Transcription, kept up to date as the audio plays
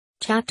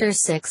Chapter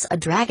 6: A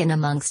Dragon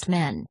Amongst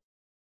Men.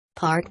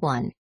 Part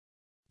 1.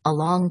 A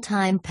long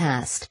time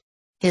passed.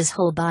 His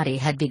whole body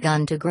had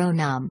begun to grow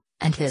numb,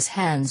 and his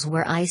hands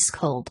were ice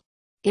cold.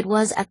 It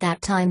was at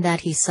that time that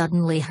he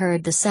suddenly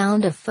heard the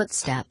sound of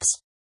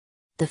footsteps.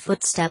 The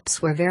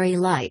footsteps were very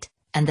light,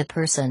 and the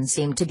person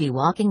seemed to be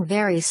walking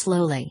very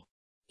slowly.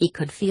 He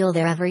could feel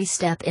their every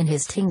step in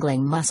his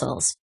tingling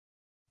muscles.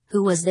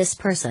 Who was this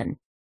person?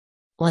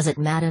 Was it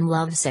Madame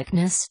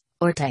Lovesickness,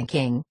 or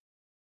Tanking?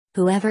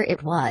 Whoever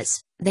it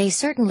was, they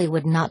certainly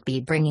would not be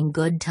bringing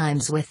good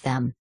times with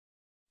them.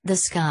 The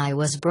sky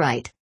was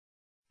bright.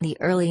 The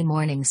early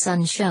morning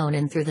sun shone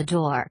in through the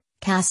door,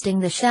 casting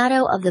the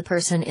shadow of the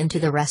person into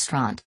the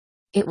restaurant.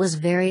 It was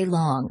very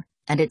long,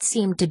 and it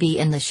seemed to be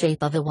in the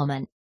shape of a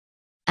woman.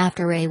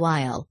 After a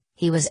while,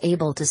 he was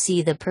able to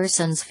see the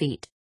person's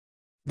feet.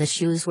 The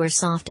shoes were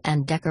soft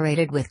and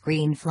decorated with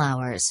green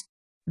flowers.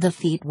 The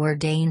feet were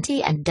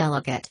dainty and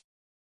delicate.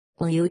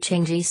 Liu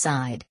Qingji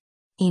sighed.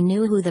 He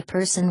knew who the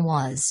person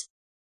was.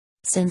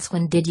 "Since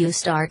when did you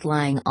start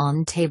lying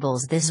on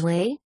tables this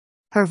way?"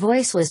 Her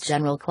voice was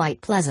general, quite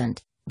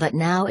pleasant, but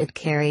now it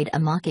carried a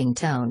mocking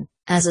tone,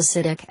 as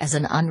acidic as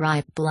an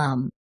unripe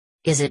plum.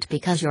 "Is it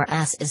because your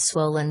ass is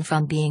swollen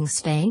from being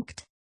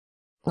spanked?"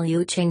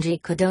 Liu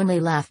Qingji could only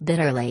laugh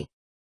bitterly.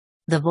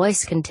 The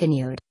voice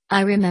continued,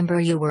 "I remember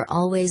you were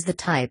always the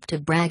type to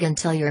brag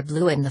until you're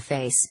blue in the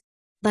face.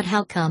 But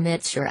how come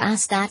it's your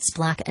ass that's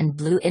black and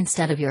blue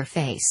instead of your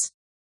face?"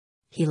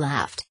 He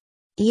laughed.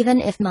 "Even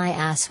if my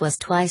ass was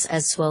twice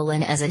as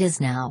swollen as it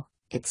is now,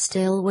 it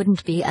still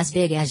wouldn't be as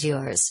big as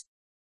yours."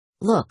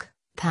 "Look,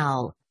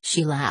 pal,"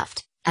 she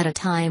laughed, "at a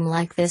time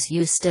like this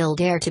you still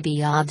dare to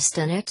be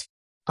obstinate?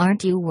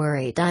 Aren't you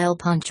worried I'll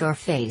punch your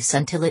face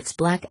until it's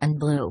black and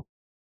blue?"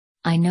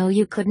 "I know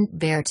you couldn't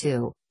bear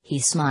to," he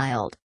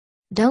smiled.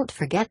 "Don't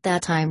forget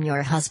that I'm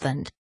your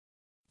husband."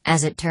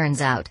 As it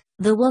turns out,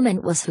 the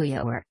woman was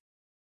Huyoer.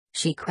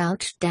 She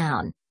crouched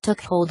down,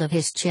 took hold of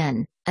his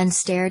chin, and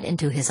stared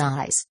into his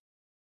eyes.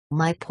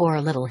 "My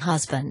poor little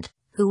husband,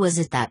 who was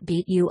it that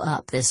beat you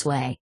up this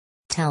way?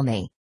 Tell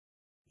me.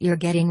 You're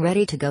getting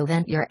ready to go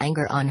vent your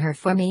anger on her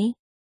for me?"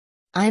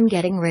 "I'm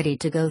getting ready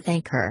to go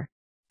thank her."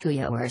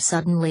 Huyoer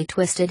suddenly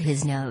twisted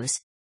his nose.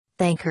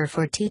 "Thank her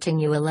for teaching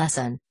you a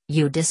lesson,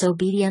 you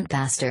disobedient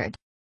bastard."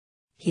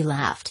 He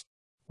laughed.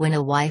 When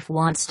a wife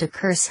wants to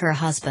curse her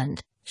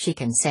husband, she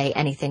can say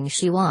anything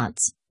she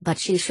wants, but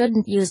she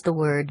shouldn't use the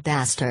word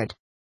bastard.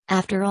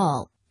 After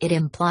all, it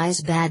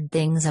implies bad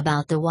things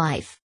about the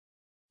wife.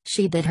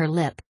 She bit her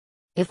lip.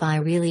 "If I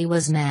really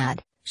was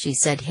mad," she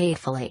said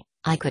hatefully,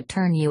 "I could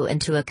turn you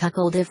into a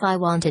cuckold if I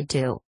wanted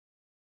to."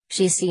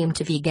 She seemed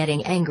to be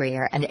getting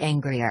angrier and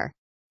angrier.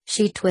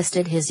 She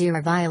twisted his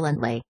ear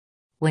violently.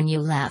 "When you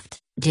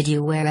left, did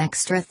you wear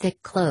extra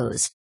thick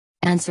clothes?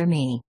 Answer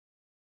me."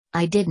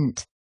 "I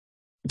didn't."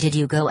 "Did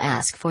you go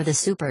ask for the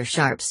super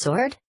sharp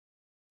sword?"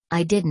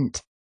 "I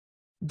didn't."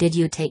 "Did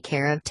you take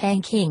care of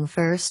Tanking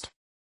first?"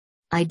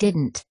 "I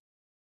didn't."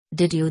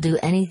 "Did you do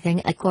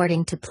anything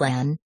according to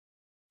plan?"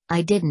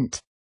 "I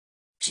didn't."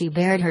 She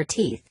bared her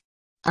teeth.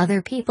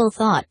 "Other people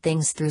thought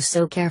things through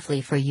so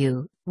carefully for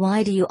you,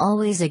 why do you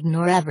always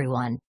ignore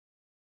everyone?"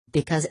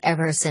 "Because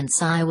ever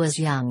since I was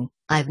young,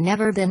 I've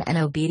never been an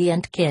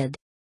obedient kid.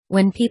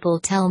 When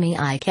people tell me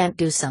I can't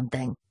do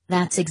something,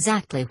 that's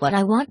exactly what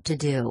I want to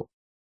do."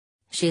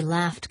 She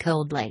laughed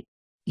coldly.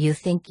 "You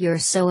think you're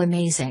so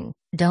amazing,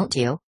 don't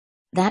you?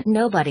 That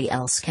nobody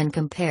else can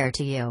compare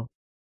to you."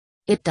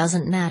 "It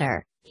doesn't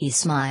matter," he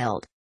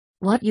smiled.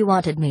 "What you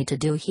wanted me to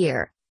do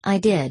here, I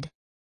did."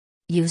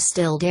 "You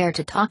still dare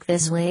to talk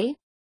this way?"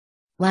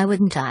 "Why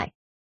wouldn't I?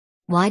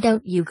 Why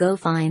don't you go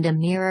find a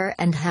mirror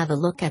and have a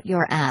look at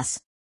your ass?"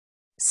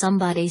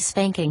 "Somebody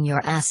spanking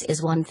your ass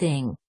is one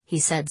thing," he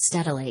said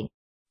steadily.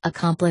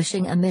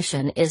 "Accomplishing a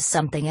mission is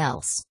something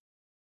else."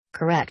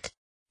 "Correct.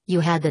 You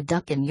had the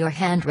duck in your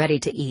hand ready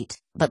to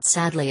eat, but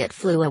sadly it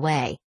flew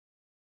away."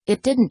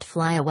 "It didn't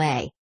fly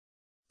away."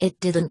 "It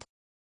didn't.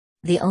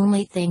 The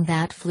only thing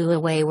that flew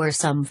away were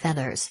some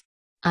feathers.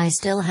 I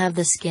still have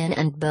the skin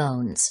and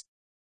bones."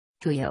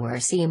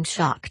 Huyoer seemed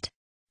shocked.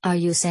 "Are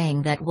you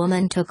saying that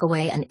woman took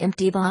away an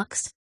empty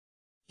box?"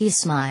 He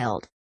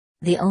smiled.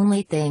 "The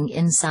only thing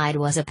inside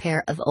was a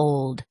pair of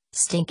old,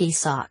 stinky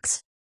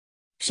socks."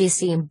 She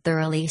seemed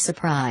thoroughly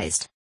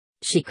surprised.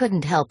 She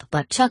couldn't help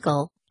but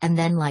chuckle, and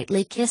then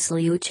lightly kiss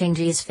Liu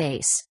Qingji's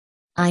face.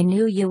 "I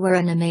knew you were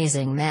an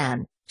amazing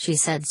man," she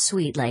said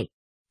sweetly.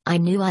 "I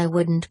knew I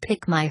wouldn't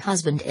pick my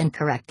husband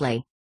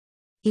incorrectly."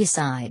 He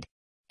sighed.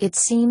 "It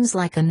seems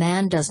like a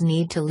man does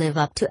need to live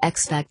up to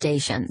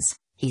expectations,"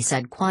 he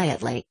said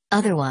quietly,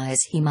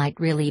 "otherwise he might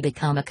really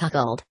become a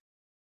cuckold."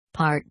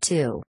 Part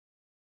 2.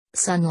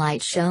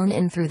 Sunlight shone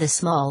in through the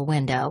small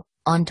window,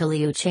 onto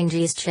Liu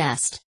Qingji's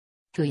chest.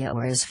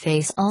 Huyoer's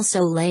face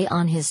also lay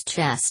on his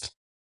chest.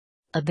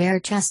 A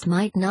bare chest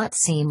might not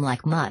seem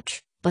like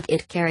much, but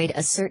it carried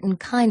a certain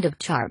kind of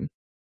charm.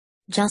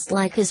 Just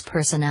like his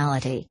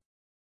personality.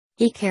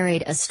 He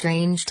carried a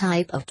strange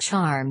type of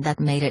charm that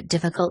made it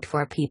difficult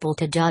for people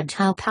to judge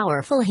how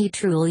powerful he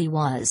truly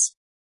was.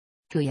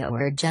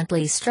 Huyor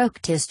gently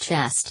stroked his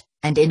chest,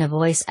 and in a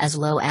voice as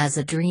low as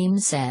a dream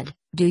said,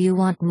 "Do you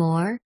want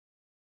more?"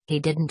 He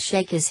didn't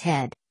shake his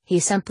head, he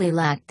simply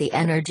lacked the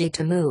energy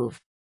to move.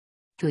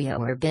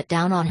 Huyor bit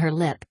down on her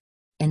lip.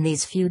 "In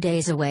these few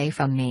days away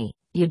from me,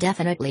 you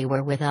definitely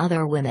were with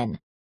other women."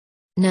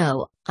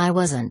 "No, I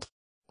wasn't."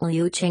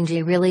 Liu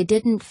Qingji really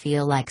didn't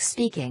feel like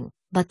speaking,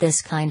 but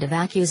this kind of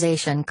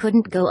accusation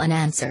couldn't go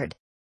unanswered.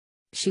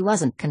 She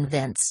wasn't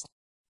convinced.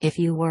 "If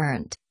you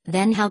weren't,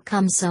 then how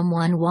come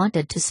someone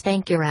wanted to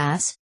spank your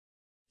ass?"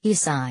 He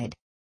sighed.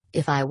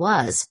 "If I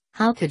was,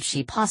 how could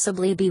she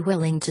possibly be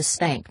willing to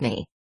spank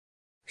me?"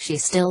 She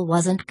still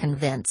wasn't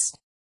convinced.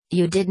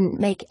 "You didn't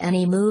make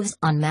any moves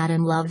on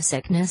Madame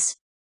Lovesickness?"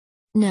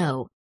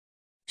 "No."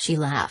 She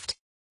laughed.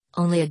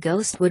 "Only a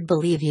ghost would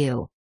believe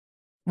you."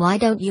 "Why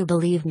don't you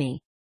believe me?"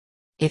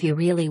 "If you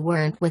really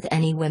weren't with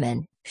any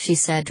women," she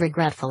said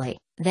regretfully,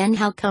 "then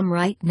how come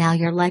right now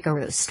you're like a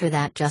rooster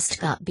that just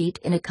got beat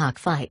in a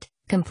cockfight,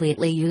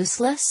 completely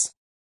useless?"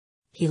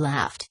 He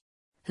laughed.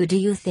 "Who do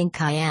you think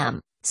I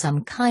am,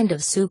 some kind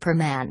of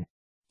Superman?"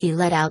 He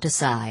let out a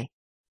sigh.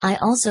 "I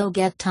also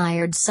get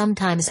tired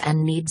sometimes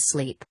and need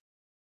sleep."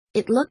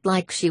 It looked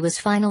like she was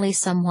finally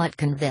somewhat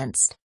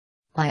convinced.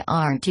 "Why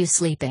aren't you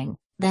sleeping,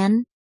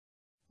 then?"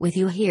 "With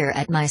you here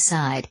at my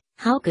side,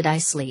 how could I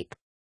sleep?"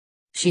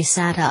 She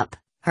sat up,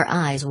 her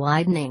eyes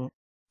widening.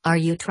 "Are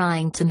you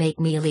trying to make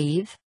me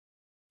leave?"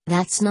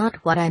 "That's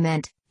not what I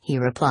meant," he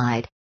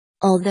replied.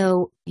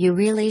 "Although, you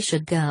really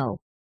should go."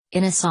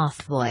 In a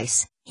soft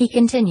voice, he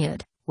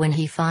continued, "When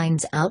he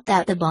finds out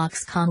that the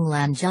box Kong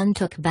Lanjun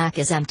took back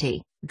is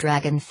empty,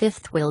 Dragon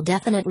Fifth will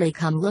definitely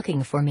come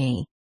looking for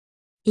me."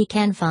 "He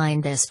can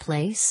find this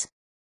place?"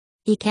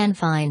 "He can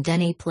find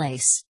any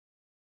place."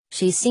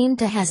 She seemed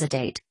to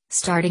hesitate,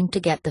 starting to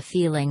get the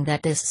feeling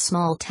that this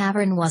small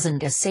tavern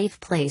wasn't a safe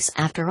place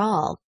after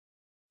all.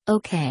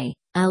 "Okay,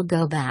 I'll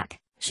go back,"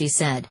 she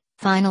said,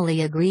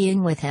 finally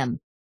agreeing with him.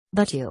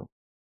 "But you?"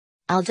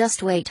 "I'll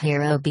just wait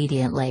here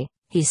obediently,"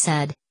 he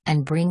said,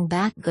 "and bring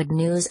back good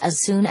news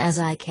as soon as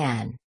I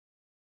can."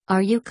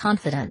 "Are you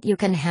confident you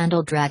can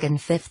handle Dragon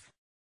Fifth?"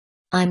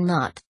 "I'm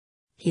not."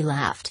 He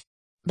laughed.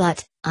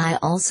 "But, I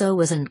also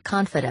wasn't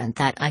confident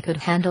that I could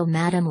handle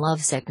Madame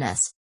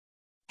Lovesickness."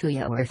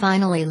 Huyor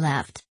finally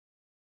left.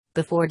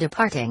 Before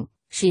departing,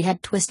 she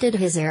had twisted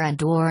his ear and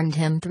warned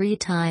him 3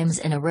 times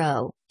in a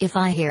row, "If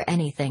I hear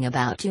anything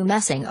about you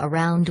messing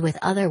around with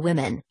other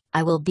women,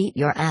 I will beat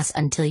your ass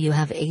until you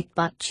have 8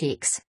 butt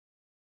cheeks."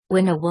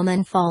 When a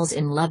woman falls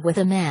in love with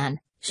a man,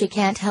 she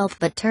can't help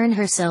but turn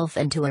herself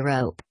into a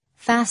rope,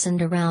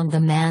 fastened around the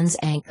man's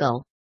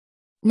ankle.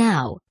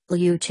 Now,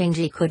 Liu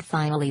Qingji could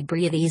finally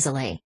breathe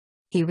easily.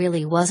 He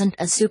really wasn't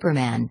a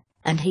Superman,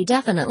 and he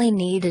definitely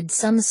needed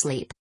some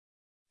sleep.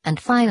 And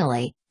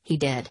finally, he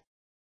did.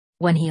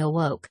 When he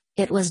awoke,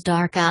 it was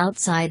dark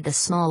outside the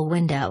small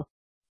window.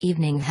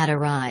 Evening had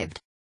arrived.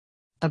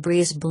 A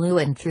breeze blew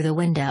in through the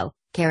window,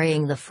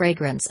 carrying the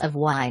fragrance of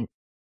wine.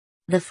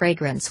 The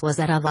fragrance was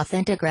that of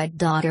authentic red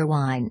daughter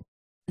wine.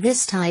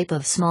 This type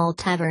of small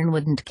tavern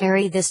wouldn't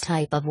carry this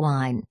type of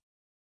wine.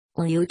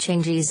 Liu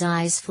Qingji's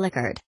eyes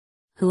flickered.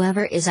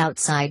 "Whoever is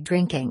outside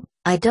drinking,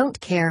 I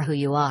don't care who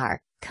you are,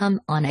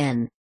 come on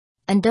in.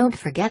 And don't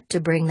forget to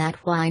bring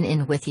that wine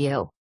in with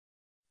you."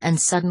 And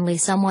suddenly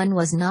someone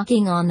was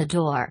knocking on the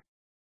door.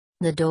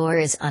 "The door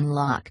is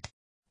unlocked.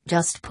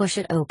 Just push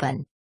it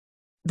open."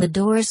 The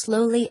door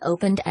slowly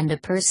opened and a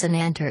person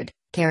entered,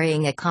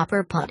 carrying a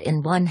copper pot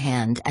in one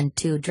hand and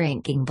 2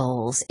 drinking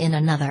bowls in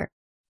another.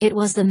 It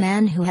was the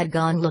man who had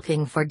gone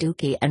looking for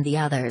Dookie and the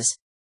others.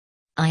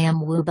 "I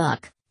am Wu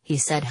Buck," he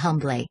said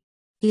humbly.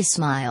 He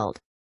smiled.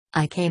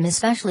 "I came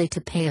especially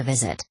to pay a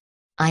visit.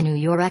 I knew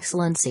Your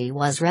Excellency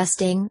was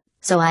resting,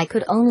 so I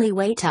could only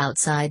wait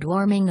outside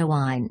warming the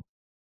wine."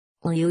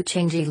 Liu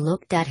Qingji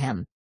looked at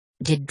him.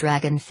 "Did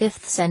Dragon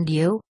Fifth send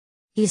you?"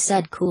 he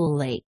said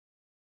coolly.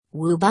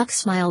 Wu Buck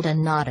smiled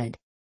and nodded.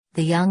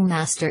 "The young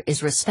master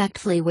is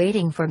respectfully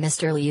waiting for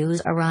Mr.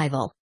 Liu's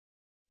arrival.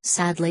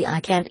 Sadly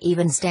I can't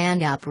even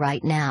stand up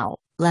right now,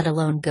 let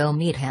alone go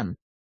meet him."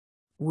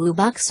 Wu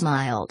Buck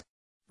smiled.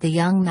 "The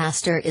young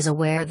master is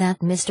aware that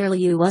Mr.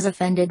 Liu was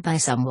offended by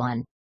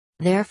someone.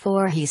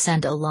 Therefore he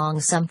sent along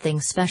something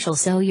special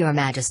so your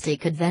majesty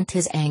could vent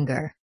his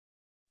anger."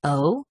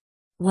 "Oh?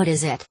 What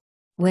is it?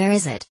 Where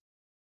is it?"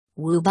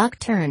 Wu Buck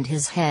turned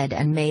his head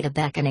and made a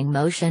beckoning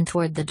motion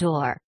toward the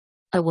door.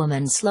 A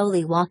woman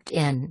slowly walked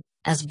in,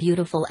 as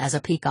beautiful as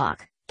a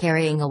peacock,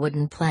 carrying a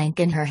wooden plank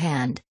in her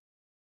hand.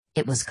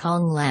 It was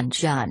Kong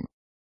Lanjun.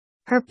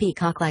 Her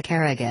peacock-like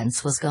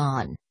arrogance was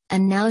gone,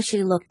 and now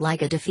she looked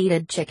like a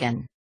defeated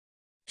chicken.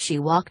 She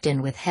walked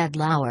in with head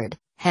lowered,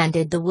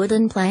 handed the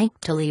wooden plank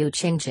to Liu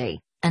Qingji,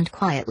 and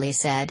quietly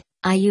said,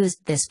 "I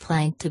used this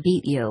plank to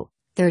beat you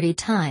 30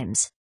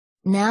 times.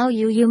 Now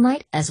you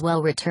might as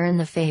well return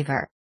the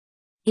favor."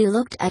 He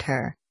looked at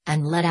her,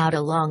 and let out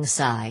a long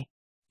sigh.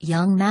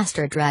 "Young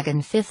Master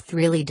Dragon Fifth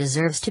really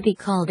deserves to be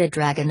called a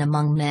dragon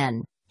among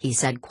men," he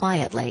said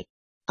quietly.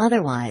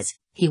 "Otherwise,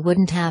 he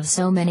wouldn't have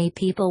so many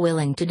people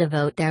willing to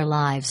devote their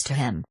lives to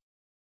him."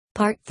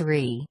 Part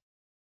 3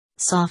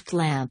 Soft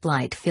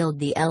lamplight filled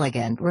the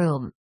elegant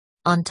room.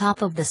 On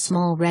top of the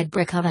small red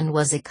brick oven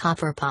was a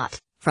copper pot,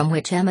 from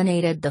which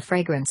emanated the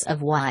fragrance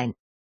of wine.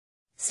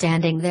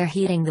 Standing there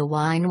heating the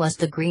wine was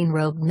the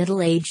green-robed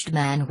middle-aged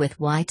man with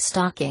white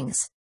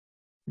stockings.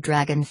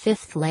 Dragon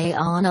Fifth lay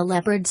on a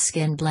leopard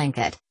skin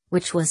blanket,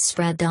 which was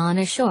spread on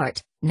a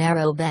short,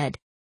 narrow bed.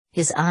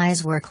 His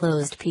eyes were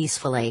closed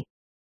peacefully.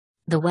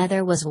 The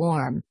weather was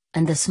warm,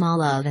 and the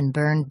small oven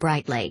burned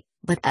brightly,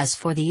 but as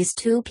for these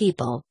two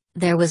people,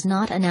 there was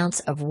not an ounce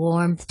of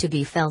warmth to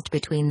be felt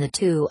between the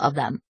two of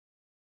them.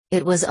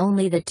 It was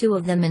only the two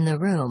of them in the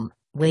room,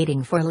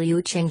 waiting for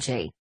Liu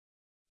Qingji.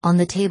 On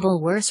the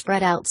table were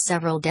spread out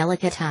several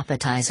delicate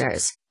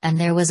appetizers, and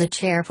there was a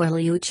chair for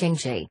Liu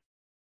Qingji.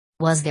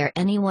 Was there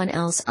anyone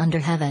else under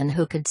heaven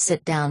who could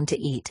sit down to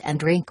eat and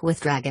drink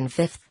with Dragon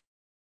Fifth?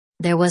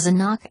 There was a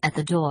knock at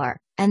the door,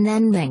 and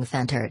then Meng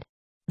entered.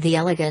 The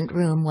elegant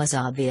room was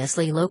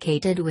obviously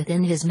located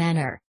within his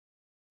manor.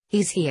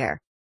 "He's here.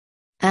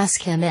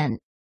 Ask him in."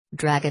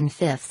 Dragon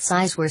Fifth's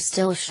eyes were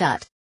still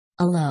shut.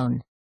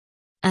 Alone.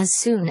 As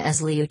soon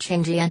as Liu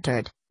Qingji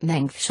entered,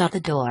 Meng shut the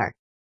door.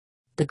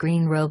 The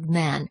green-robed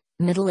man,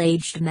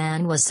 middle-aged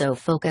man, was so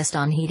focused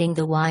on heating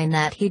the wine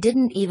that he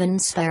didn't even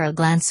spare a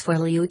glance for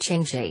Liu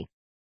Qingji.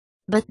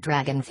 But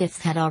Dragon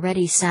Fifth had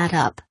already sat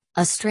up,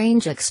 a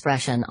strange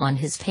expression on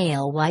his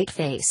pale white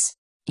face.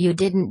 "You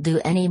didn't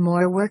do any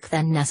more work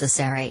than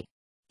necessary."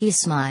 He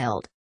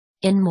smiled.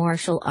 "In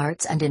martial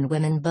arts and in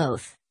women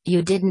both,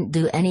 you didn't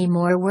do any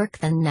more work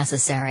than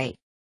necessary."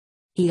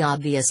 He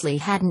obviously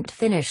hadn't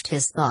finished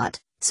his thought,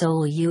 so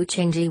Liu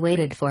Qingji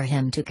waited for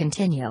him to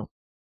continue.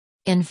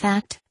 "In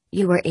fact,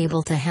 you were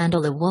able to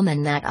handle a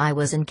woman that I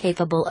was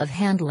incapable of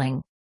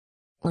handling."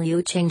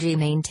 Liu Qingji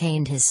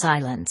maintained his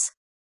silence.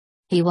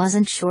 He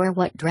wasn't sure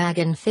what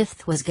Dragon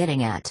Fifth was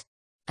getting at.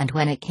 And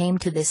when it came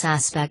to this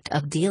aspect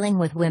of dealing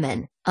with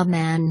women, a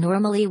man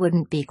normally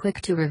wouldn't be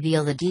quick to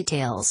reveal the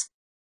details.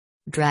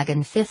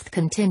 Dragon Fifth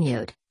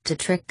continued, "To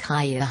trick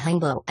Kaya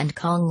Hengbo and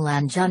Kong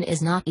Lanjun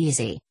is not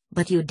easy,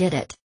 but you did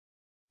it."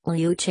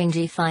 Liu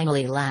Qingji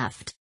finally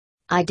laughed.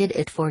 "I did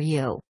it for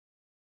you."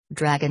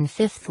 Dragon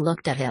Fifth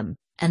looked at him,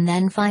 and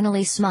then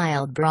finally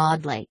smiled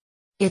broadly.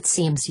 "It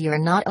seems you're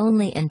not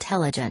only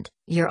intelligent,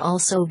 you're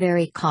also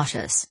very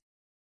cautious."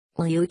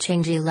 Liu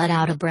Qingji let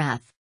out a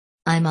breath.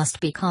 "I must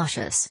be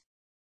cautious.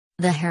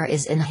 The hair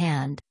is in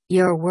hand.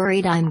 You're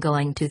worried I'm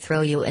going to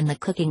throw you in the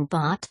cooking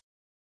pot?"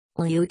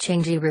 Liu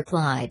Qingji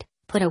replied,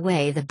 "Put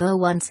away the bow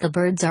once the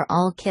birds are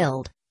all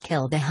killed,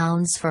 kill the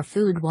hounds for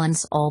food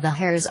once all the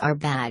hares are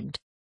bagged."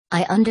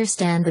 I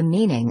understand the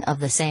meaning of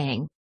the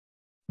saying.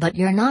 But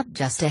you're not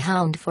just a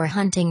hound for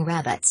hunting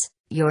rabbits,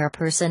 you're a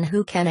person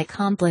who can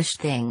accomplish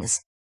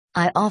things.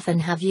 I often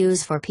have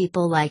use for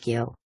people like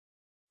you.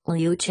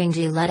 Liu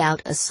Qingji let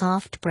out a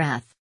soft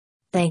breath.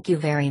 "Thank you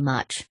very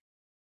much.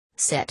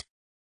 Sit."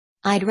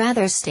 "I'd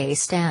rather stay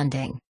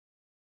standing."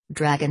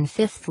 Dragon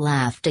Fifth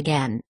laughed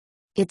again.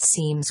 "It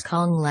seems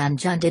Kong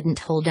Lanjun didn't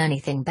hold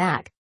anything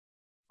back."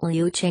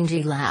 Liu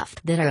Qingji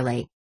laughed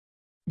bitterly.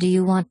 "Do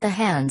you want the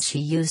hands she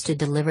used to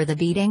deliver the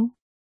beating?"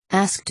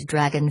 asked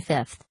Dragon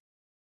Fifth.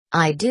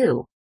 "I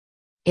do."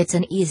 "It's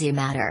an easy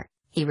matter,"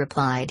 he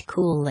replied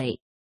coolly.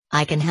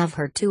 "I can have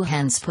her two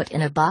hands put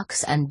in a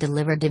box and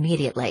delivered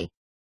immediately.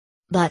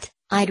 But,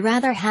 I'd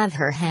rather have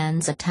her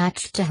hands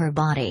attached to her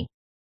body."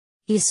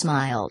 He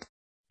smiled.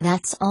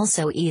 "That's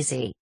also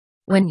easy.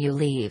 When you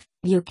leave,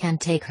 you can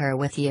take her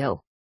with you."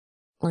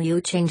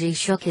 Liu Qingji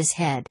shook his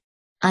head.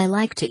 "I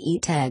like to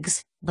eat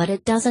eggs, but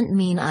it doesn't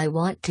mean I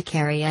want to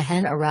carry a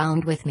hen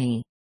around with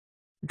me."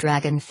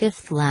 Dragon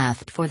Fifth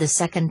laughed for the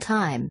second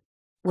time.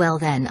 "Well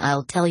then,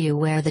 I'll tell you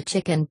where the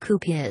chicken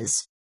coop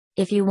is.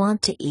 If you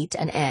want to eat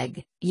an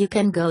egg, you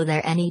can go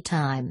there any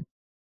time."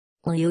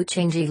 Liu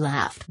Qingji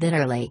laughed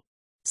bitterly.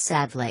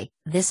 "Sadly,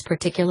 this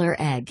particular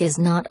egg is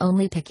not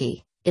only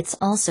picky, it's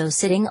also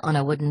sitting on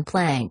a wooden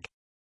plank."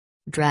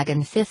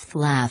 Dragon Fifth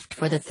laughed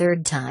for the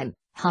third time,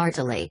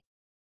 heartily.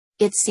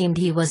 It seemed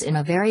he was in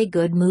a very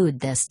good mood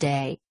this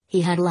day.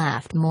 He had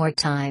laughed more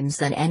times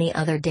than any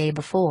other day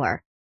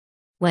before.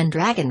 When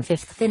Dragon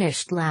Fifth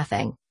finished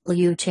laughing,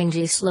 Liu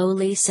Qingji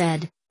slowly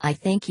said, "I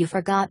think you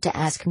forgot to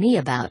ask me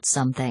about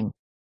something."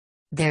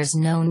 "There's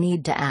no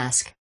need to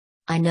ask.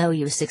 I know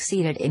you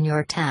succeeded in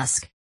your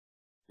task."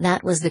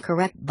 "That was the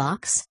correct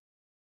box?"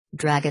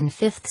 Dragon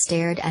Fifth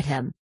stared at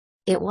him.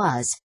 "It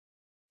was."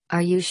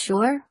 "Are you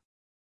sure?"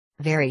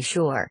 "Very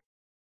sure."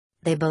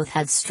 They both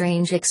had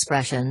strange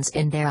expressions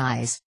in their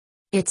eyes.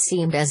 It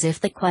seemed as if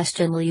the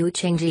question Liu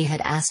Qingji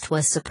had asked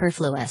was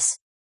superfluous.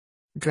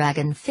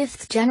 Dragon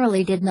Fifth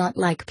generally did not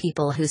like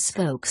people who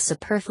spoke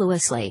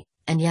superfluously,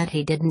 and yet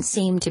he didn't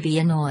seem to be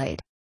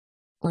annoyed.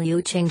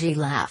 Liu Qingji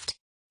laughed.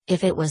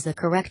 If it was the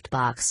correct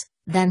box,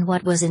 then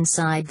what was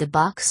inside the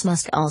box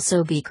must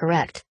also be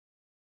correct.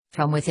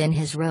 From within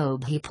his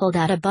robe he pulled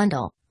out a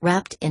bundle,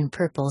 wrapped in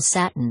purple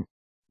satin.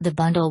 The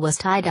bundle was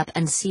tied up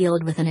and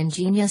sealed with an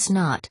ingenious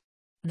knot.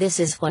 "This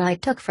is what I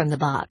took from the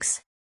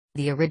box.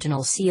 The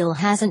original seal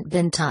hasn't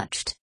been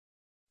touched.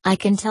 I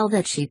can tell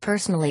that she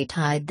personally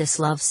tied this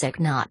lovesick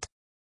knot."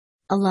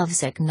 A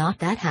lovesick knot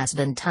that has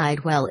been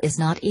tied well is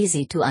not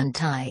easy to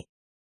untie.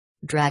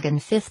 Dragon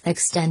Fifth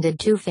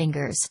extended 2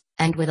 fingers,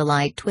 and with a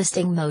light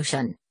twisting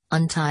motion,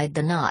 untied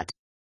the knot.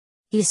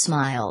 He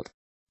smiled.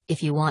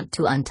 If you want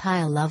to untie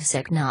a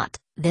lovesick knot,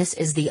 this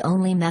is the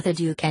only method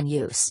you can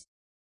use.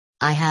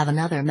 I have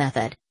another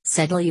method,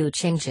 said Liu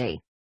Qingji.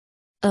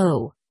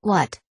 Oh,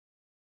 what?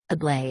 A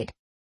blade.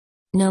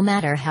 No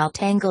matter how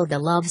tangled the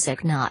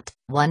lovesick knot,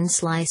 one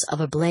slice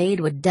of a blade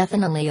would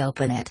definitely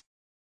open it.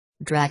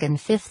 Dragon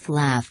Fifth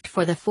laughed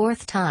for the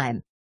 4th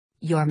time.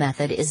 Your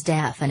method is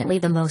definitely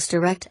the most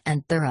direct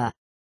and thorough.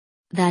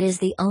 That is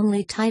the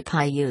only type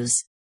I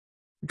use.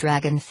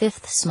 Dragon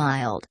Fifth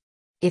smiled.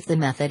 If the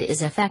method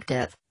is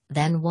effective,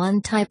 then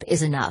one type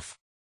is enough.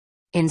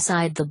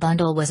 Inside the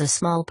bundle was a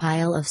small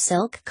pile of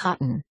silk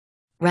cotton.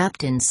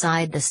 Wrapped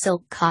inside the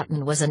silk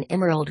cotton was an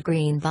emerald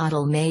green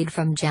bottle made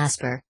from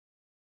jasper.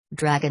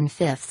 Dragon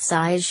Fifth's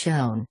eyes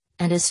shone,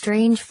 and a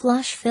strange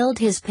flush filled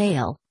his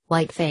pale,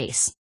 white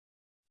face.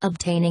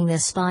 Obtaining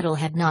this bottle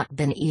had not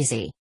been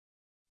easy.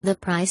 The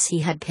price he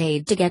had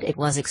paid to get it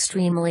was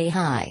extremely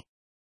high.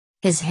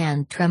 His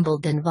hand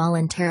trembled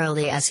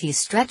involuntarily as he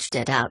stretched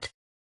it out.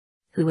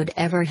 Who would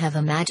ever have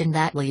imagined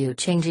that Liu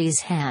Qingji's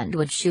hand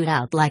would shoot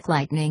out like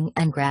lightning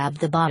and grab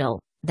the bottle,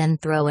 then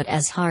throw it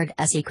as hard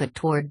as he could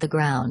toward the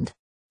ground.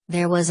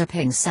 There was a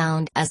ping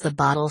sound as the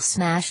bottle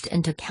smashed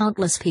into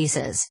countless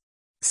pieces.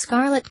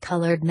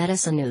 Scarlet-colored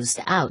medicine oozed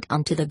out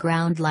onto the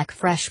ground like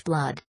fresh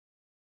blood.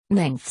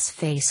 Mength's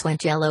face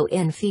went yellow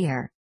in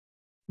fear.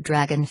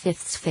 Dragon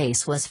Fifth's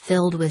face was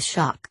filled with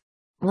shock.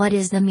 What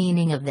is the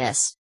meaning of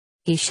this?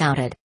 He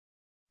shouted.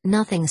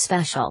 Nothing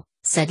special,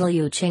 said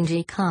Liu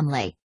Qingji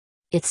calmly.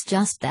 It's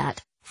just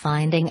that,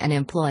 finding an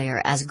employer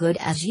as good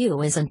as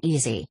you isn't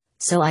easy,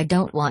 so I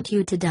don't want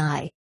you to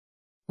die.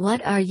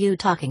 What are you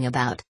talking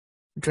about?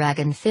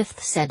 Dragon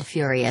Fifth said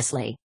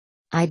furiously.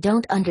 I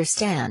don't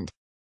understand.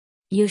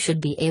 You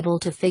should be able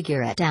to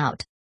figure it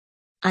out.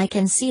 I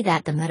can see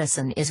that the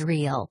medicine is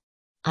real.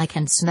 I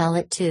can smell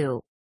it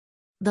too.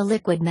 The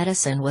liquid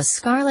medicine was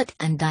scarlet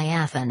and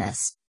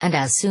diaphanous, and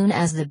as soon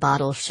as the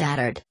bottle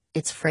shattered,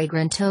 its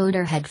fragrant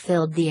odor had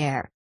filled the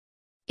air.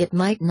 It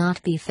might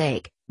not be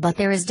fake, but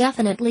there is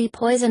definitely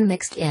poison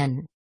mixed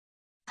in.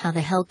 How the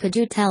hell could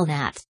you tell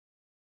that?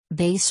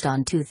 Based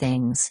on 2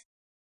 things.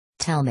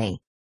 Tell me.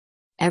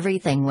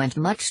 Everything went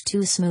much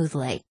too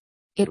smoothly.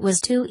 It was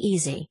too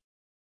easy.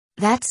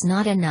 That's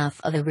not enough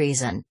of a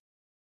reason.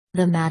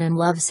 The Madame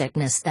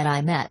Lovesickness that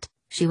I met,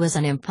 she was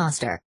an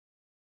imposter.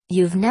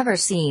 You've never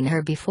seen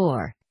her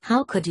before,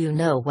 how could you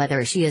know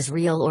whether she is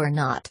real or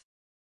not?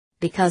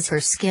 Because her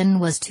skin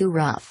was too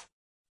rough.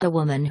 A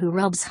woman who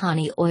rubs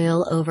honey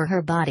oil over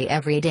her body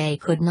every day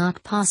could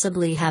not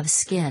possibly have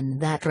skin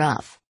that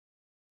rough.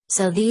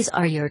 So these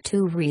are your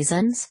 2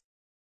 reasons?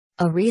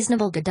 A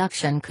reasonable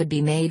deduction could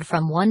be made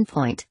from 1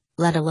 point,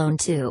 let alone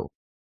 2.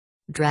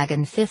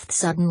 Dragon Fifth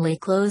suddenly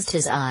closed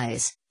his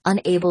eyes,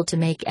 unable to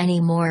make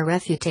any more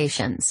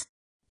refutations.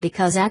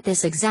 Because at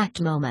this exact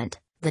moment,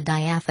 the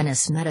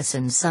diaphanous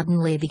medicine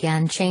suddenly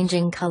began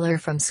changing color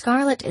from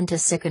scarlet into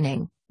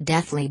sickening,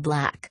 deathly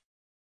black.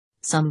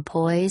 Some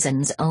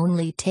poisons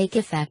only take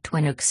effect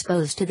when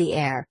exposed to the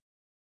air.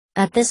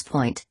 At this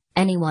point,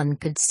 anyone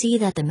could see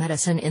that the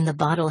medicine in the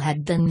bottle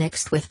had been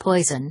mixed with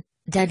poison,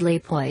 deadly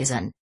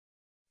poison.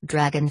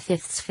 Dragon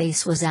Fifth's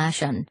face was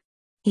ashen.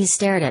 He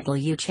stared at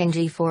Liu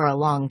Qingji for a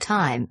long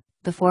time,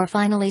 before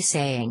finally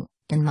saying,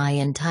 in my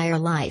entire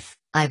life,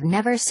 I've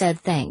never said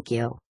thank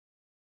you.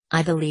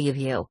 I believe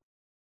you.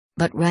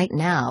 But right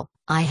now,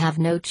 I have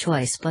no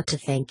choice but to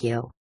thank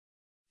you.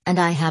 And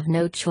I have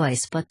no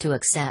choice but to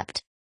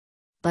accept.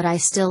 But I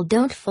still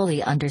don't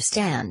fully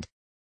understand.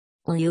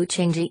 Liu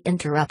Qingji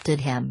interrupted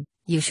him,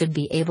 you should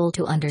be able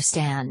to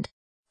understand.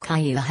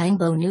 Kaiyu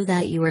Hangbo knew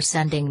that you were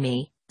sending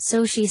me,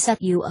 so she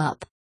set you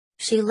up.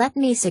 She let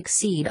me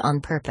succeed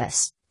on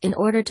purpose, in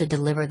order to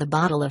deliver the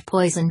bottle of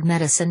poisoned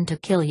medicine to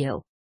kill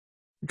you.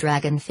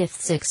 Dragon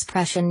Fifth's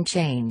expression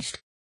changed.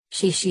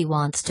 She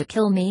wants to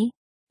kill me?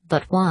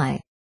 But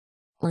why?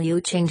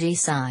 Liu Qingji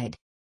sighed.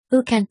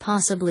 Who can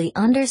possibly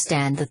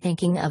understand the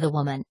thinking of a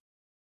woman?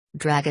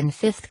 Dragon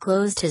Fifth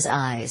closed his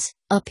eyes,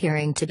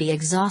 appearing to be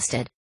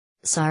exhausted.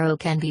 Sorrow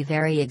can be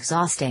very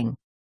exhausting.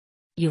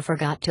 You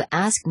forgot to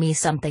ask me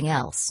something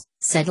else,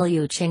 said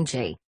Liu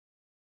Qingji.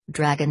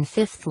 Dragon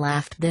Fifth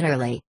laughed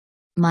bitterly.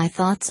 My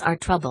thoughts are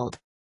troubled.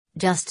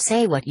 Just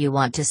say what you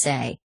want to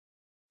say.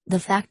 The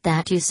fact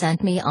that you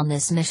sent me on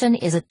this mission,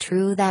 is it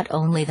true that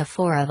only the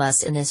 4 of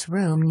us in this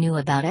room knew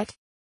about it?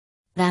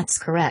 That's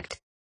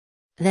correct.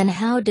 Then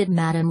how did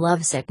Madame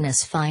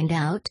Lovesickness find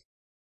out?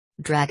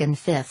 Dragon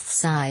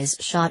Fifth's eyes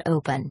shot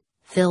open,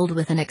 filled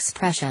with an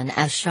expression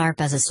as sharp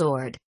as a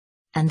sword.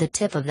 And the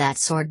tip of that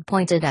sword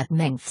pointed at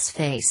Mength's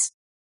face.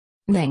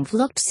 Mength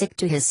looked sick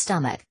to his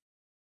stomach.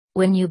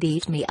 When you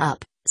beat me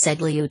up, said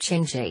Liu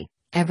Qingji,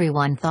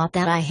 everyone thought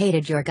that I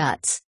hated your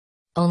guts.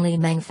 Only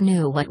Mength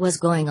knew what was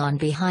going on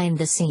behind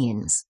the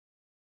scenes.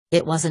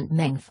 It wasn't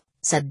Mength,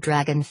 said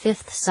Dragon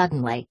Fifth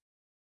suddenly.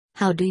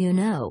 How do you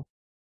know?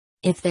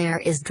 If there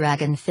is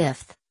Dragon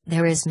Fifth,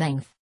 there is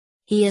Mength.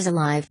 He is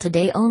alive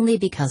today only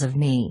because of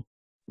me.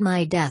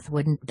 My death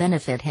wouldn't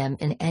benefit him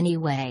in any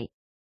way.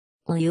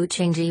 Liu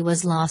Qingji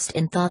was lost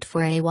in thought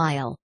for a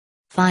while.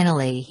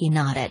 Finally he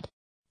nodded.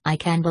 I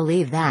can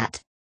believe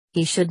that.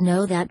 He should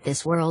know that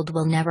this world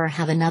will never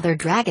have another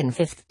dragon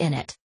fifth in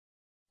it.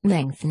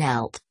 Mength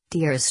knelt,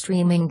 tears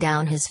streaming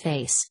down his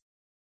face.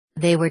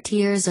 They were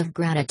tears of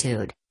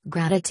gratitude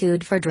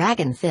for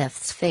Dragon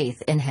Fifth's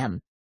faith in him.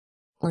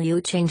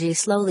 Liu Qingji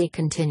slowly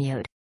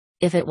continued.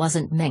 If it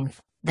wasn't Mength,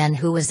 then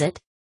who was it?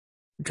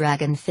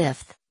 Dragon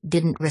Fifth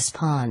didn't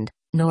respond,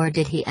 nor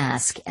did he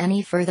ask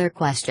any further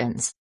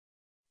questions.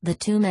 The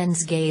two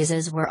men's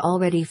gazes were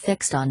already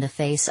fixed on the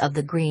face of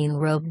the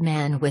green-robed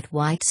man with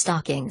white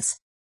stockings.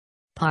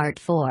 Part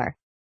 4.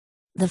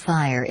 The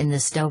fire in the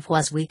stove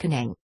was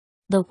weakening.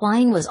 The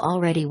wine was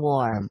already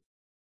warm.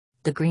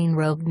 The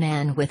green-robed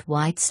man with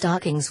white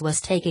stockings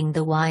was taking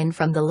the wine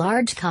from the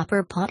large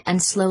copper pot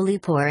and slowly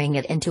pouring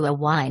it into a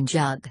wine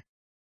jug.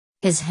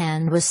 His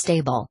hand was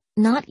stable,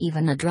 not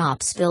even a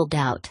drop spilled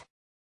out.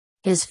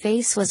 His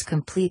face was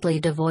completely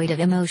devoid of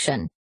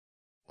emotion.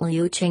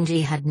 Liu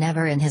Qingji had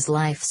never in his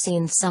life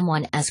seen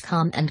someone as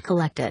calm and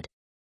collected.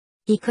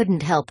 He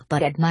couldn't help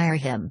but admire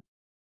him.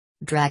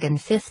 Dragon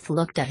Fifth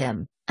looked at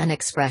him, an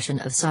expression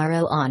of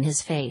sorrow on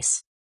his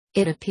face.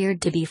 It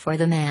appeared to be for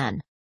the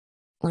man.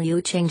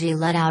 Liu Qingji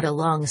let out a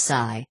long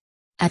sigh.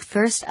 At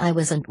first I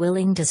wasn't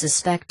willing to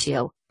suspect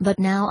you, but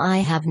now I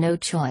have no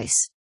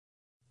choice.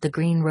 The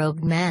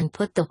green-robed man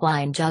put the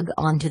wine jug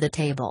onto the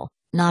table,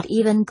 not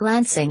even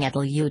glancing at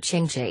Liu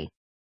Qingji.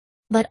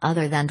 But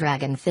other than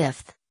Dragon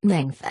Fifth,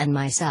 Mength and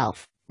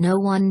myself, no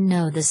one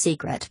know the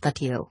secret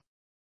but you.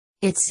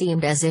 It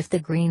seemed as if the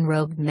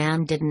green-robed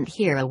man didn't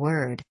hear a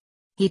word.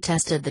 He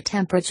tested the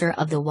temperature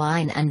of the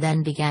wine and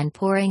then began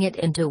pouring it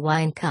into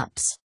wine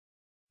cups.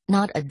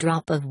 Not a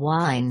drop of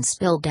wine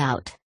spilled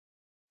out.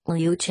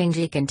 Liu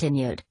Qingji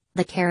continued,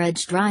 the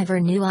carriage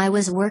driver knew I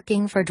was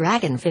working for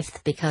Dragon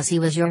Fifth because he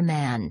was your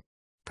man.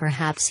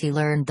 Perhaps he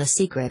learned the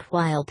secret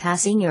while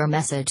passing your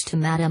message to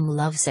Madame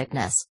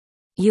Lovesickness.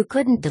 You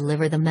couldn't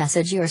deliver the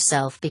message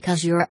yourself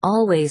because you're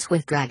always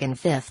with Dragon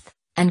Fifth,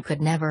 and could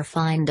never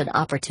find an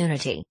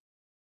opportunity.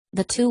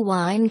 The two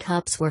wine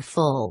cups were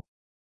full.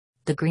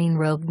 The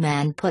green-robed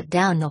man put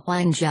down the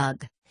wine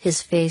jug,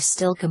 his face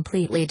still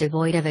completely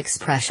devoid of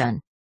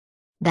expression.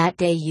 That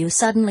day you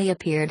suddenly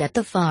appeared at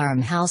the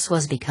farmhouse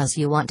was because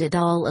you wanted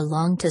all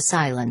along to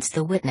silence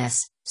the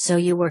witness, so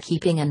you were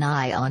keeping an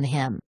eye on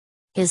him.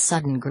 His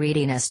sudden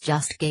greediness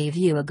just gave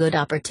you a good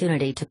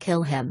opportunity to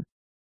kill him.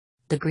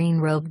 The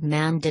green-robed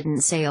man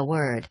didn't say a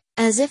word,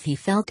 as if he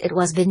felt it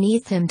was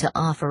beneath him to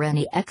offer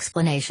any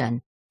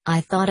explanation. I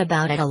thought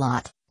about it a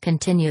lot,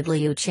 continued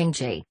Liu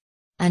Qingji.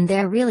 And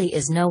there really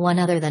is no one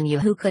other than you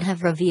who could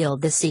have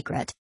revealed the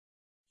secret.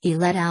 He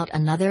let out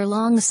another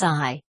long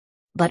sigh.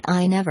 But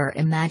I never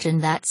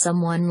imagined that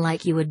someone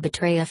like you would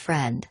betray a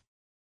friend.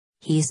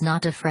 He's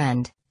not a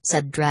friend,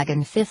 said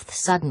Dragon Fifth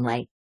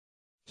suddenly.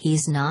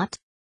 He's not?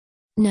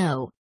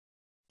 No.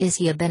 Is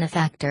he a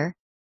benefactor?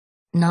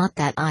 Not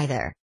that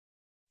either.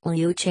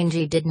 Liu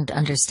Qingji didn't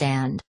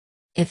understand.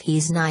 If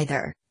he's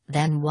neither,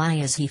 then why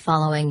is he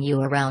following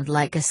you around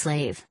like a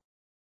slave?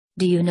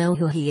 Do you know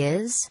who he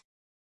is?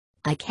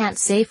 I can't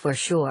say for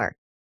sure.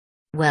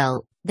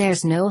 Well,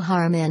 there's no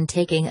harm in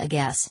taking a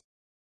guess.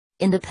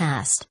 In the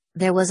past,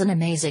 there was an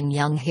amazing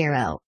young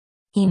hero.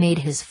 He made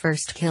his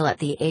first kill at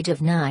the age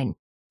of 9.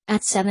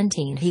 At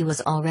 17 he was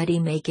already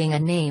making a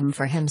name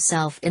for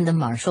himself in the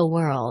martial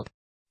world.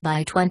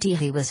 By 20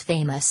 he was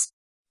famous.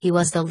 He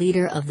was the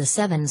leader of the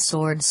 7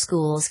 Sword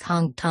School's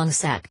Kongtong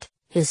sect,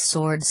 his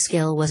sword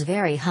skill was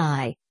very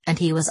high, and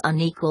he was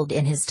unequaled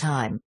in his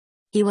time.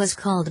 He was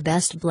called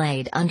Best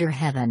Blade under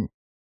Heaven.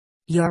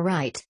 You're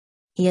right.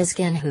 He is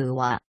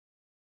Genhua.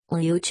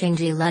 Liu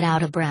Qingji let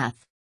out a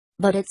breath.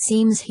 But it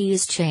seems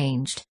he's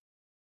changed.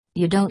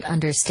 You don't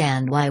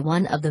understand why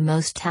one of the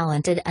most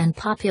talented and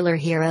popular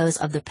heroes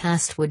of the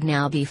past would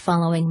now be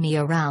following me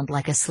around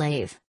like a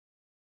slave.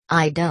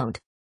 I don't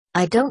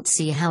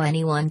see how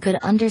anyone could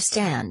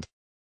understand.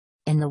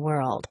 In the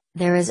world,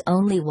 there is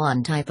only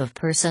one type of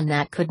person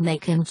that could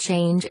make him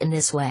change in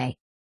this way.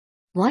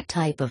 What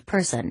type of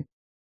person?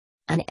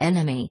 An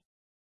enemy.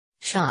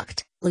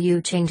 Shocked,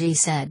 Liu Qingji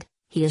said,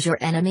 he is your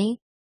enemy?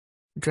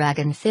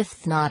 Dragon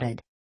Fifth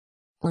nodded.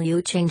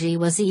 Liu Qingji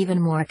was even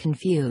more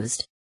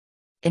confused.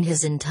 In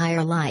his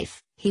entire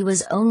life, he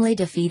was only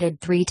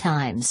defeated 3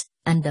 times,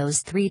 and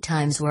those 3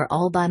 times were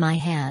all by my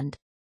hand.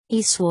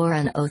 He swore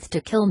an oath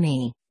to kill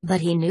me,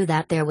 but he knew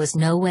that there was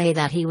no way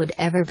that he would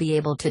ever be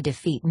able to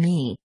defeat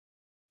me.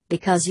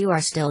 Because you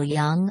are still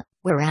young,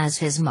 whereas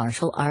his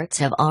martial arts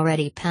have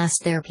already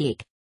passed their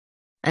peak.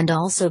 And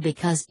also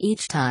because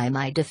each time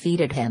I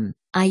defeated him,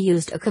 I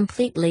used a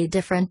completely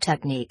different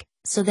technique,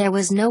 so there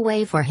was no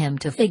way for him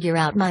to figure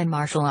out my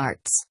martial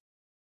arts.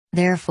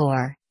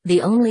 Therefore,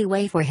 the only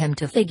way for him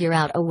to figure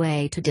out a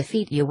way to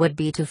defeat you would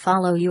be to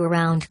follow you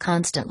around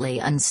constantly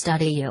and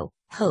study you,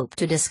 hope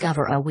to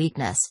discover a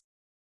weakness.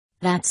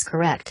 That's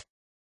correct.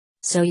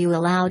 So you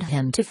allowed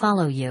him to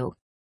follow you.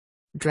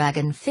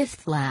 Dragon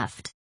Fifth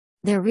laughed.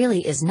 There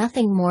really is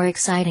nothing more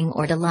exciting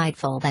or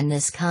delightful than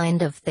this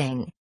kind of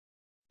thing.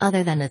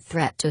 Other than a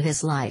threat to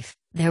his life,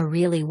 there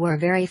really were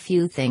very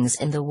few things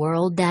in the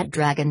world that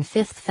Dragon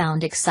Fifth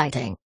found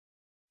exciting.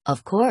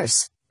 Of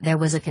course, there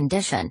was a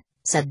condition,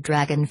 said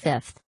Dragon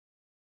Fifth.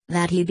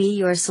 That he be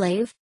your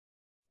slave?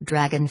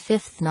 Dragon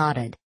Fifth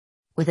nodded.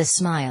 With a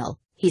smile,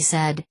 he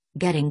said,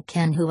 getting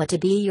Kenhua to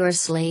be your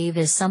slave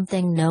is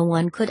something no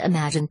one could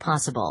imagine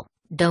possible,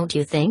 don't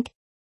you think?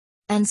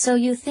 And so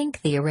you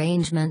think the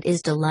arrangement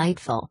is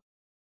delightful.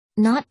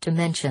 Not to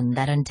mention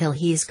that until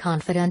he's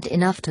confident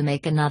enough to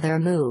make another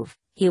move,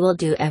 he will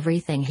do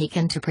everything he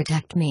can to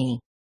protect me.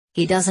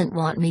 He doesn't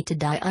want me to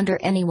die under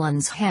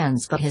anyone's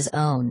hands but his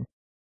own.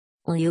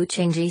 Liu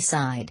Qingji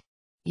sighed.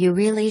 You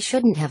really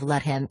shouldn't have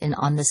let him in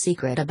on the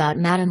secret about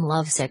Madame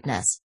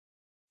Lovesickness.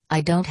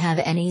 I don't have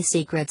any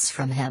secrets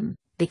from him,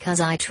 because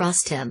I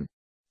trust him.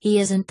 He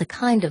isn't the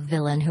kind of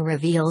villain who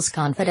reveals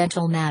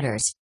confidential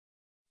matters.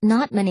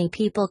 Not many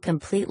people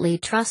completely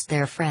trust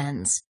their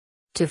friends.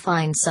 To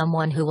find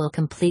someone who will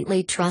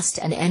completely trust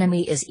an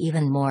enemy is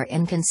even more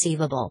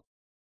inconceivable.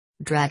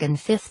 Dragon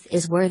Fifth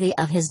is worthy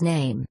of his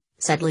name,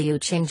 said Liu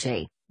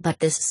Qingji, but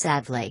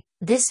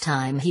this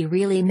time he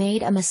really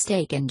made a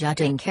mistake in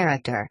judging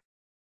character.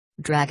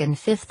 Dragon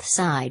Fifth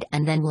sighed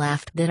and then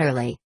laughed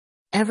bitterly.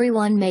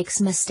 Everyone makes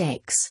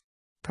mistakes.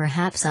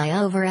 Perhaps I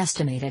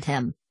overestimated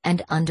him,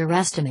 and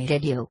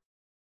underestimated you.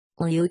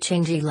 Liu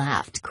Qingji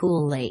laughed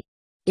coolly.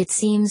 It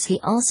seems he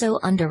also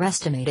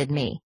underestimated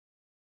me.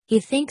 He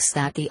thinks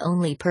that the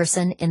only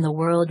person in the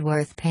world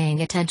worth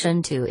paying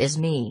attention to is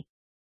me.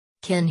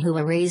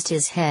 Kenhua raised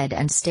his head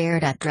and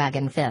stared at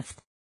Dragon Fifth.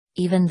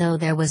 Even though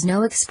there was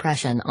no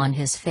expression on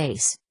his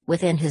face,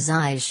 within his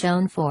eyes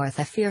shone forth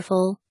a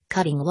fearful,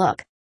 cutting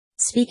look.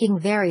 Speaking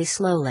very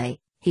slowly,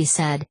 he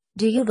said,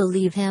 Do you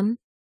believe him?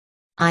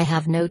 I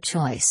have no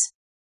choice.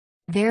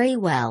 Very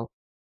well.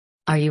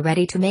 Are you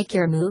ready to make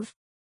your move?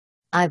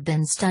 I've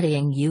been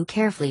studying you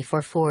carefully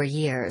for 4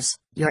 years,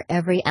 your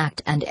every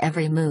act and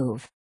every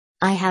move.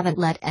 I haven't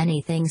let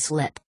anything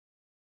slip.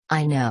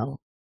 I know.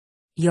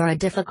 You're a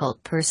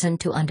difficult person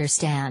to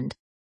understand.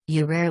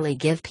 You rarely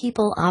give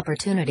people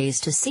opportunities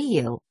to see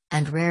you,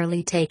 and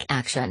rarely take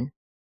action.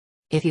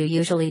 If you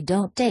usually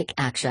don't take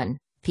action,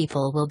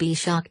 people will be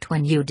shocked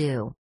when you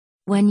do.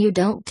 When you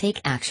don't take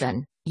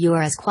action, you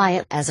are as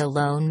quiet as a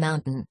lone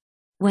mountain.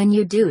 When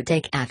you do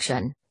take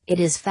action, it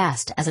is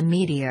fast as a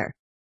meteor.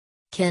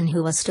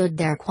 Kenhua stood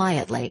there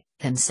quietly,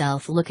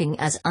 himself looking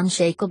as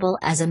unshakable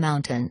as a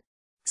mountain.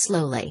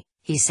 Slowly,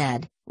 he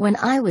said, When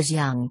I was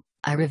young,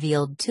 I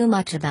revealed too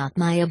much about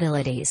my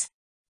abilities.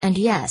 And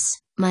yes,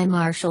 my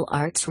martial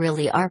arts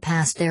really are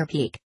past their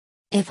peak.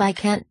 If I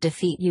can't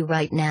defeat you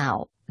right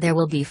now, there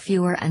will be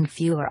fewer and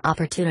fewer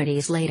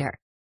opportunities later.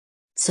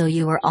 So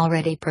you are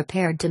already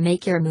prepared to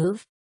make your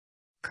move?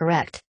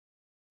 Correct.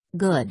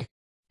 Good.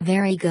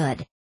 Very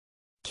good.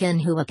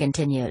 Kenhua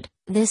continued,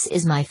 This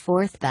is my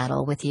 4th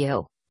battle with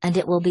you, and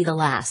it will be the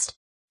last.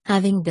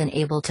 Having been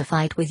able to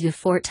fight with you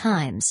 4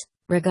 times,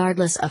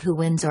 regardless of who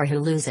wins or who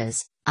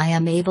loses, I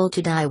am able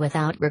to die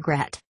without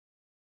regret.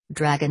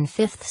 Dragon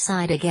Fifth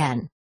sighed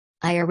again.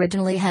 I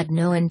originally had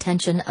no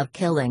intention of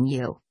killing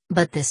you,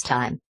 but this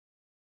time.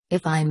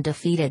 If I'm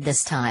defeated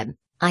this time,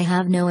 I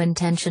have no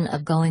intention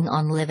of going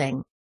on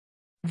living.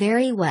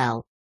 Very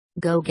well.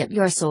 Go get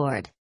your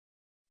sword.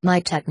 My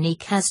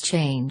technique has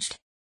changed.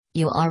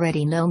 You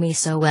already know me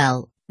so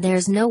well,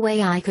 there's no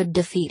way I could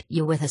defeat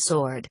you with a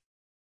sword.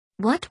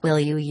 What will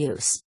you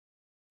use?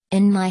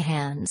 In my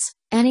hands,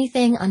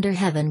 anything under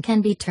heaven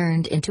can be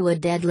turned into a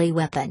deadly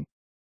weapon.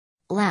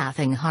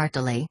 Laughing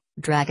heartily,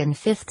 Dragon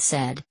Fifth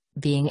said,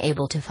 Being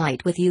able to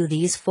fight with you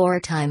these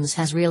 4 times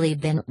has really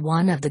been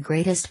one of the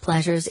greatest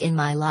pleasures in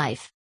my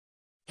life.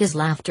 His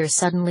laughter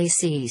suddenly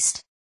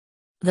ceased.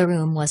 The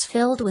room was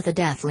filled with a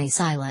deathly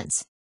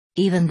silence.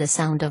 Even the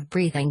sound of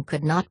breathing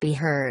could not be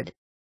heard.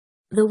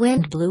 The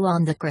wind blew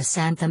on the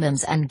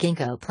chrysanthemums and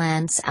ginkgo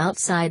plants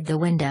outside the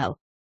window.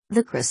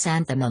 The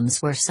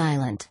chrysanthemums were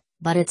silent,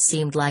 but it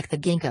seemed like the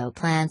ginkgo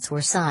plants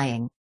were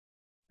sighing.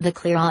 The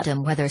clear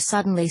autumn weather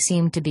suddenly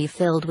seemed to be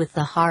filled with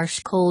the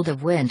harsh cold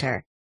of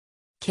winter.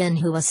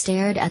 Kenhua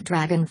stared at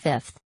Dragon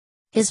Fifth.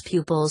 His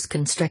pupils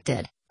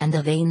constricted, and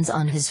the veins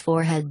on his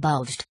forehead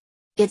bulged.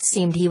 It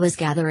seemed he was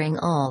gathering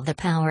all the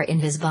power in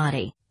his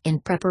body, in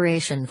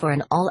preparation for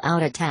an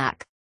all-out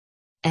attack.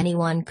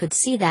 Anyone could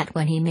see that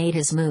when he made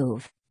his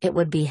move, it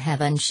would be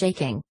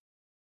heaven-shaking.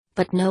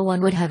 But no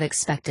one would have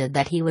expected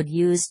that he would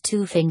use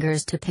 2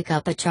 fingers to pick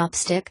up a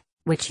chopstick,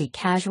 which he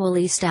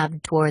casually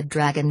stabbed toward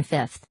Dragon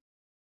Fifth.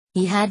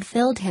 He had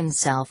filled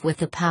himself with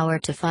the power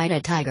to fight a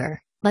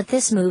tiger, but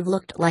this move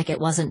looked like it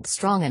wasn't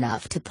strong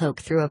enough to poke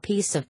through a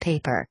piece of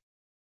paper.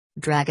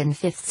 Dragon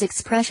Fifth's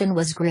expression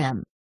was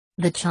grim.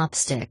 The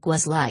chopstick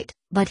was light,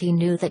 but he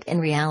knew that in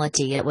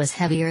reality it was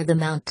heavier than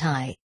Mount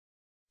Tai.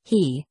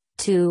 He,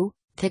 too,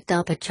 picked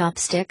up a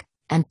chopstick,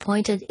 and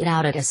pointed it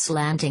out at a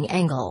slanting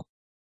angle.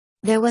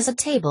 There was a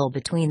table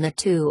between the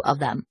 2 of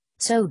them,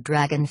 so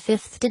Dragon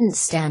Fifth didn't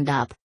stand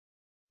up.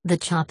 The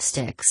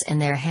chopsticks in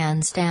their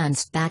hands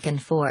danced back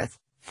and forth,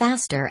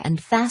 faster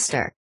and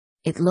faster.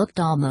 It looked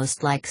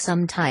almost like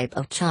some type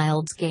of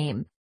child's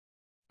game.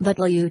 But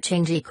Liu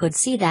Qingji could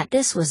see that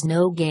this was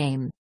no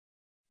game.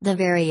 The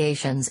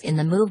variations in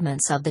the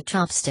movements of the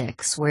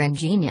chopsticks were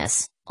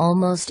ingenious,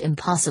 almost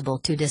impossible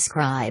to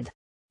describe.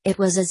 It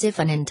was as if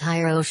an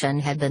entire ocean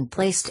had been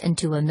placed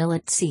into a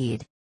millet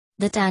seed.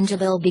 The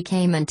tangible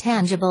became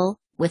intangible.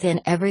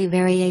 Within every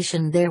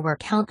variation there were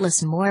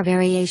countless more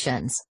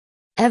variations.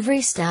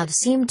 Every stab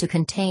seemed to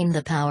contain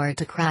the power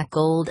to crack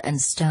gold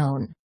and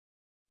stone.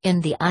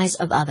 In the eyes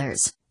of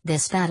others,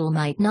 this battle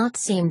might not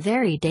seem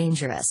very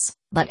dangerous,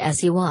 but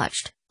as he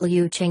watched,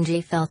 Liu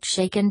Qingji felt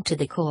shaken to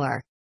the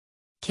core.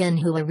 Qin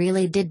Hua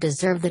really did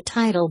deserve the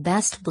title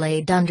Best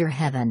Blade Under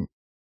Heaven.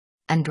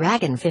 And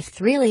Dragon Fifth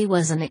really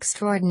was an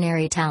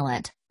extraordinary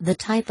talent, the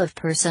type of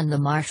person the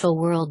martial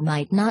world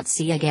might not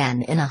see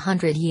again in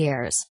 100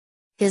 years.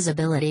 His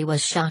ability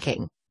was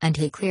shocking, and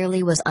he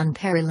clearly was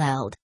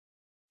unparalleled.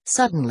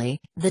 Suddenly,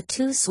 the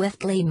two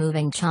swiftly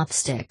moving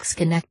chopsticks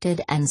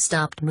connected and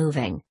stopped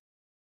moving.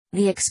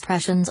 The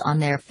expressions on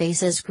their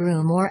faces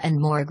grew more and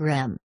more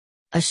grim.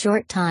 A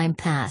short time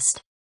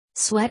passed.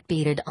 Sweat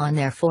beaded on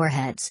their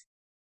foreheads.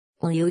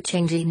 Liu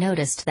Qingji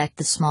noticed that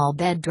the small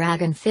bed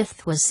Dragon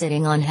Fifth was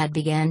sitting on had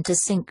begun to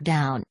sink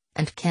down,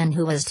 and Qin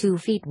Hua's 2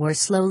 feet were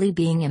slowly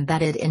being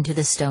embedded into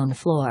the stone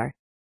floor.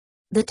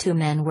 The two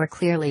men were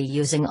clearly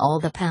using all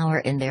the power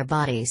in their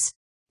bodies.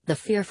 The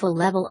fearful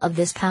level of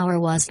this power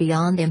was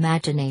beyond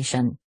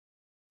imagination.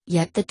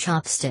 Yet the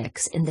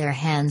chopsticks in their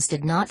hands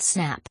did not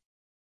snap.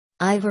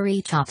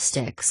 Ivory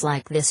chopsticks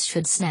like this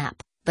should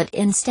snap, but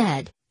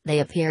instead, they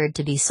appeared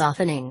to be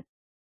softening.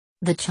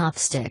 The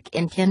chopstick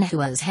in Qin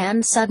Hua's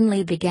hand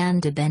suddenly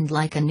began to bend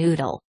like a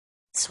noodle.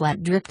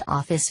 Sweat dripped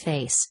off his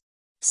face.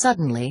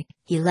 Suddenly,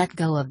 he let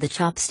go of the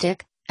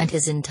chopstick, and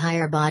his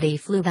entire body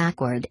flew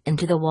backward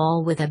into the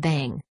wall with a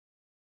bang.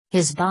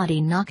 His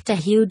body knocked a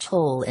huge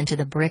hole into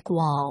the brick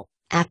wall,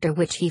 after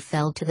which he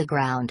fell to the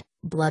ground,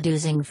 blood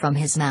oozing from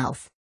his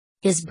mouth.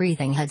 His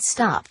breathing had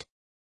stopped.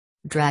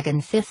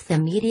 Dragon Fifth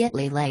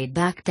immediately laid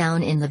back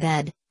down in the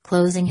bed,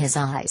 closing his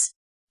eyes.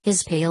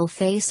 His pale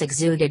face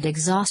exuded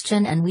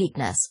exhaustion and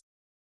weakness.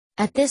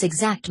 At this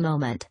exact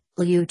moment,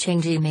 Liu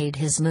Qingji made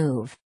his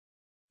move.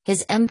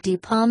 His empty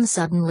palm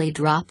suddenly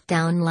dropped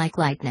down like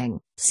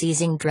lightning,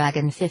 seizing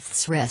Dragon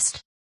Fifth's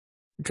wrist.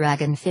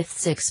 Dragon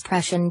Fifth's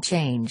expression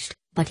changed,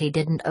 but he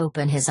didn't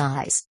open his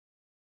eyes.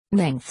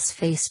 Mength's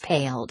face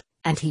paled,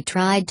 and he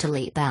tried to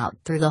leap out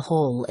through the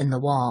hole in the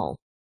wall.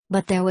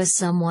 But there was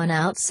someone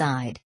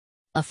outside.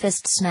 A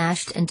fist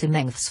smashed into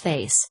Mength's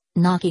face,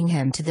 knocking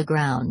him to the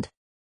ground.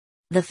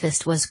 The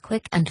fist was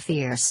quick and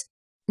fierce.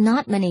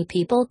 Not many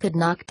people could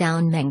knock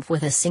down Mength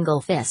with a single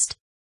fist.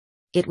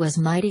 It was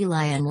mighty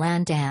Lion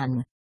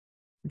Lantan.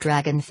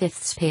 Dragon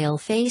Fifth's pale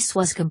face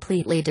was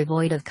completely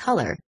devoid of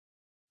color.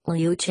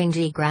 Liu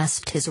Qingji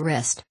grasped his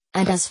wrist,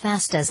 and as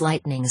fast as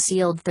lightning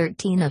sealed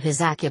 13 of his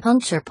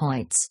acupuncture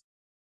points.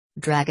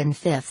 Dragon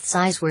Fifth's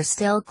eyes were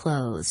still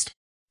closed.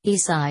 He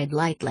sighed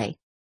lightly.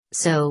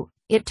 So,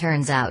 it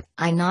turns out,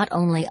 I not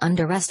only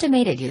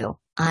underestimated you,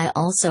 I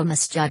also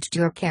misjudged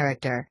your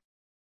character.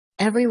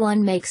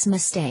 Everyone makes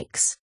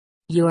mistakes.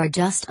 You are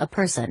just a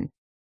person.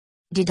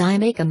 Did I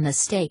make a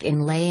mistake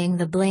in laying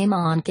the blame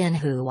on Qin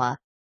Hua?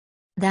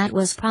 That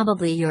was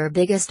probably your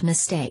biggest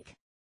mistake.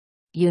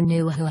 You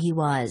knew who he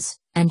was,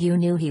 and you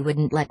knew he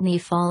wouldn't let me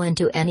fall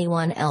into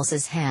anyone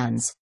else's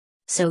hands.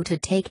 So to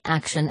take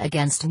action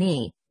against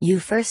me, you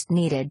first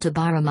needed to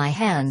borrow my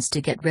hands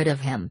to get rid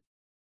of him.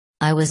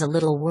 I was a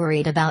little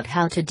worried about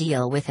how to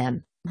deal with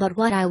him, but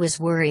what I was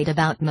worried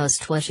about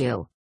most was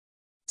you.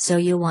 So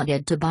you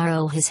wanted to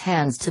borrow his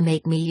hands to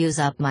make me use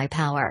up my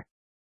power.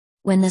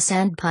 When the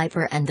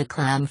sandpiper and the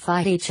clam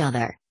fight each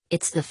other,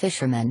 it's the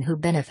fisherman who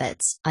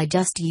benefits. I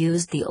just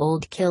used the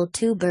old kill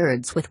 2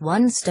 birds with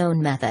 1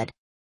 stone method.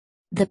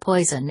 The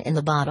poison in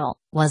the bottle,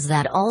 was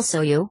that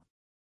also you?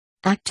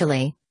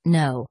 Actually,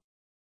 no.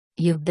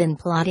 You've been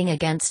plotting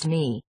against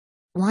me.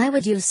 Why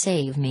would you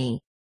save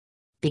me?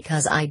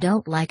 Because I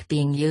don't like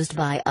being used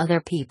by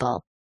other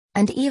people.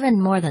 And even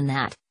more than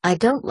that, I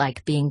don't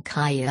like being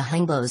Kaya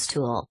Hengbo's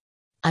tool.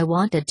 I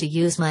wanted to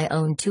use my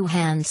own 2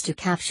 hands to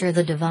capture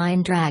the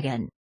divine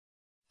dragon.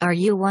 Are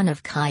you one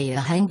of Kaya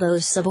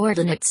Hengbo's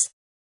subordinates?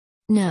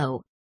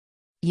 No.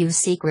 You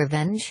seek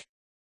revenge?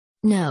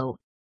 No.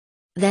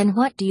 Then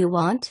what do you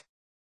want?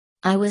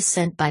 I was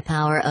sent by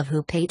power of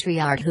Hu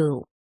Patriarch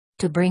Hu.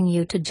 To bring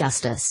you to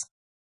justice.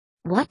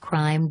 What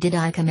crime did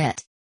I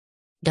commit?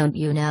 Don't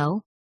you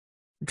know?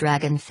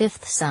 Dragon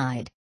Fifth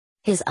sighed.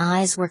 His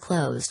eyes were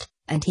closed,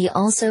 and he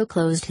also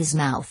closed his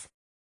mouth.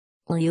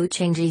 Liu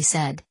Qingji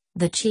said,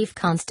 the chief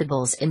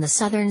constables in the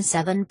southern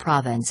 7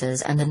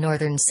 provinces and the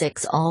northern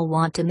 6 all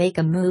want to make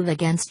a move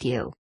against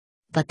you.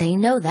 But they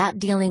know that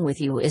dealing with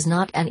you is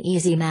not an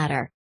easy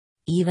matter.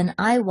 Even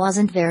I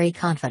wasn't very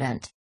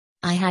confident.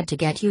 I had to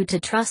get you to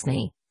trust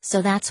me,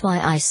 so that's why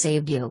I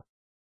saved you.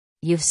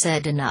 You've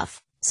said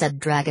enough, said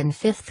Dragon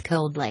Fifth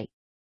coldly.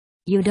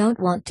 You don't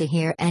want to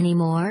hear any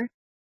more?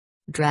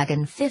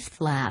 Dragon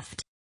Fifth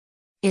laughed.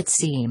 It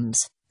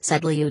seems,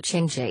 said Liu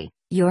Qingji,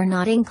 You're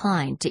not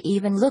inclined to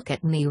even look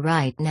at me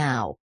right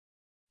now.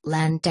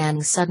 Lan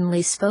Tang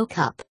suddenly spoke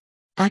up.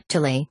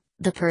 Actually,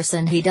 the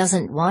person he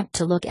doesn't want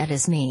to look at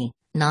is me,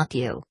 not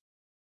you.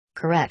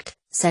 Correct,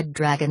 said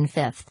Dragon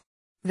Fifth.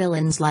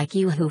 Villains like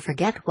you who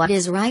forget what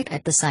is right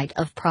at the sight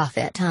of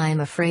profit. I'm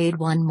afraid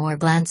one more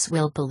glance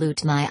will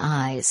pollute my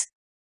eyes.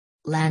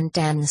 Lan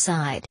Tang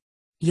sighed.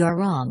 You're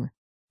wrong.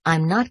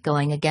 I'm not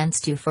going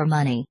against you for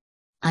money.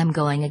 I'm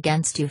going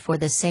against you for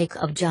the sake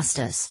of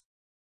justice.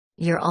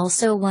 You're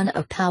also one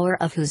of power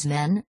of whose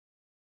men?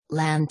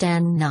 Lan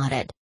Tang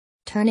nodded.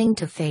 Turning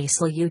to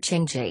face Liu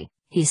Qingji,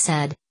 he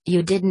said,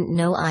 you didn't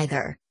know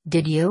either,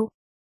 did you?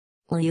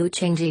 Liu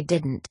Qingji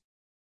didn't.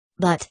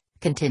 But,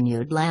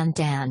 continued Lan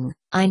Tang,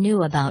 I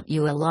knew about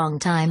you a long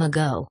time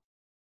ago.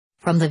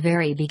 From the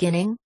very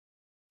beginning?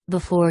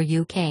 Before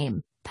you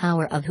came,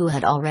 power of who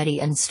had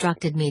already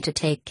instructed me to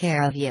take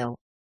care of you.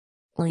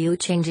 Liu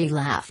Qingji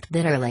laughed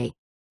bitterly.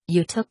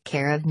 You took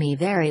care of me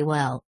very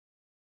well.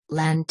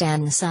 Lan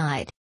Tang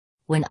sighed.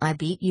 When I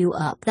beat you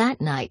up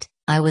that night,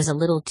 I was a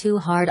little too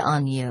hard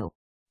on you.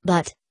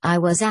 But, I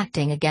was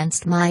acting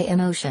against my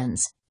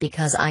emotions,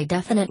 because I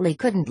definitely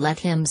couldn't let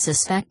him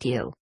suspect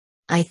you.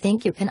 I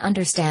think you can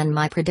understand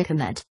my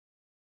predicament.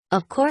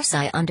 Of course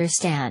I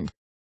understand.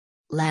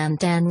 Lan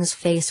Tang's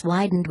face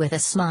widened with a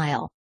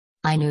smile.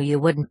 I knew you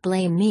wouldn't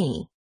blame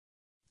me.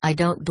 I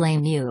don't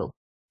blame you.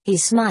 He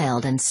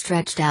smiled and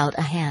stretched out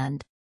a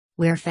hand.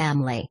 We're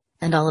family,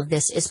 and all of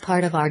this is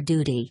part of our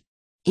duty.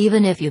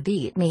 Even if you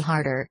beat me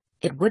harder,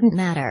 it wouldn't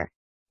matter.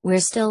 We're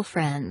still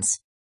friends.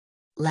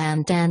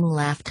 Lan Tang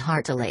laughed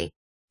heartily.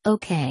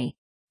 Okay.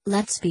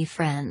 Let's be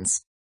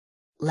friends.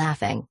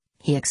 Laughing,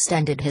 he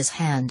extended his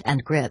hand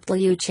and gripped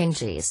Liu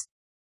Qingji's.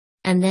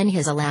 And then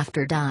his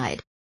laughter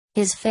died.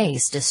 His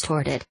face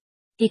distorted.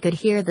 He could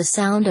hear the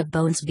sound of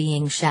bones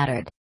being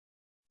shattered.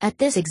 At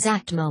this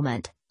exact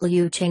moment,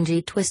 Liu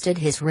Qingji twisted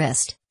his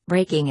wrist,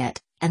 breaking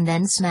it, and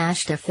then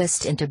smashed a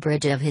fist into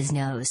bridge of his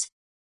nose.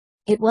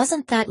 It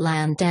wasn't that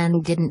Lan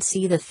Tang didn't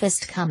see the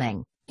fist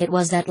coming, it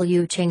was that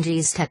Liu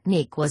Qingji's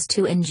technique was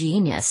too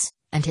ingenious,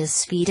 and his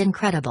speed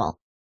incredible.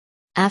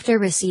 After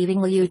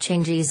receiving Liu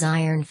Qingji's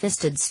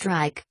iron-fisted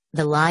strike,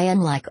 the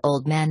lion-like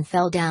old man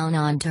fell down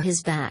onto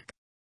his back.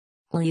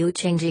 Liu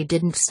Qingji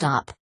didn't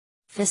stop.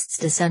 Fists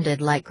descended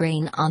like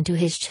rain onto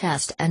his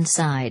chest and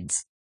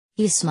sides.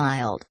 He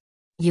smiled.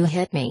 You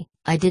hit me,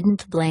 I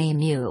didn't blame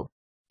you.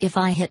 If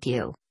I hit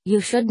you, you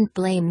shouldn't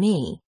blame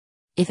me.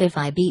 If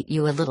I beat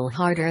you a little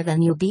harder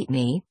than you beat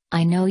me,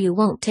 I know you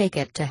won't take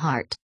it to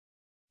heart.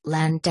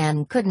 Lan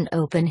Tang couldn't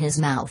open his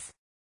mouth.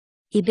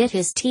 He bit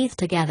his teeth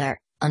together,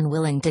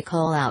 unwilling to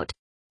call out.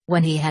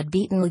 When he had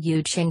beaten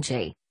Liu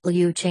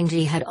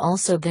Qingji had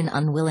also been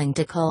unwilling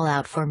to call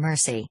out for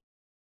mercy.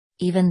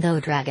 Even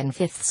though Dragon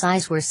Fifth's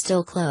eyes were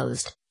still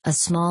closed, a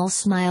small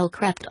smile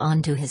crept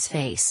onto his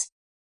face.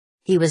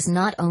 He was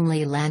not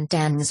only Lan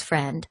Tang's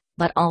friend,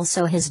 but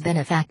also his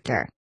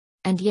benefactor.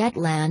 And yet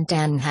Lan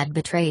Tang had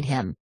betrayed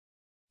him.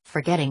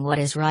 Forgetting what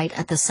is right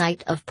at the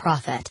sight of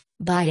profit,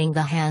 biting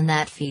the hand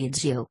that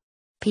feeds you.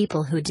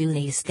 People who do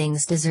these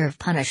things deserve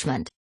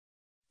punishment.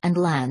 And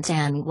Lan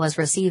Tang was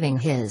receiving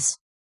his.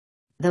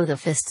 Though the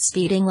fists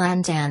beating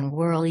Lan Tang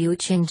were Liu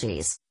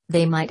Qingji's,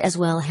 they might as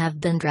well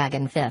have been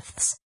Dragon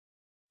Fifth's.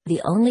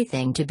 The only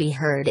thing to be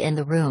heard in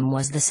the room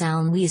was the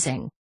sound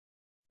wheezing.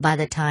 By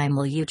the time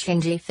Liu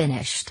Qingji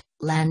finished,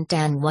 Lan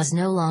Tang was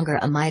no longer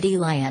a mighty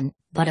lion,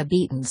 but a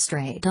beaten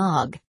stray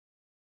dog.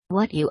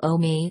 What you owe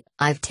me,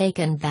 I've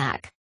taken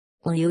back.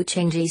 Liu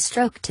Qingji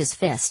stroked his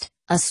fist,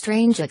 a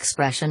strange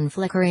expression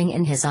flickering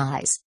in his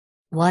eyes.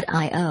 What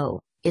I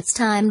owe, it's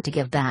time to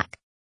give back.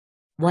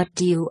 What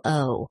do you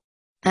owe?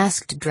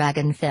 Asked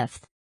Dragon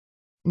Fifth.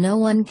 No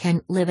one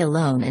can live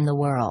alone in the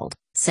world,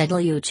 said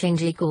Liu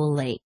Qingji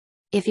coolly.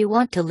 If you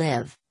want to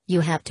live,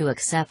 you have to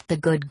accept the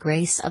good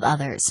grace of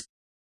others.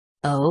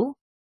 Oh?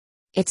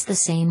 It's the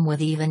same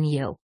with even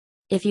you.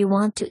 If you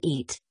want to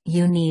eat,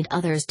 you need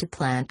others to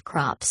plant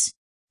crops.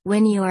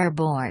 When you are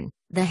born,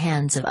 the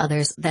hands of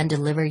others then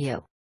deliver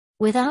you.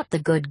 Without the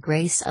good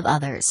grace of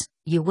others,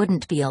 you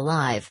wouldn't be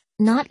alive,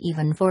 not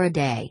even for a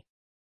day.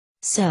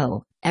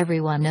 So,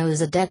 everyone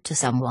owes a debt to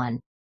someone.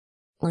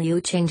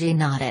 Liu Qingji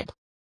nodded.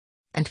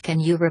 And can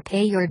you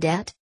repay your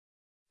debt?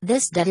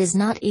 This debt is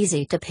not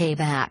easy to pay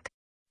back.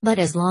 But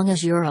as long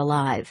as you're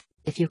alive,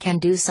 if you can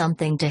do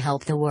something to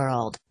help the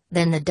world,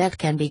 then the debt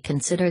can be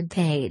considered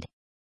paid.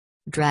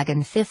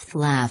 Dragon Fifth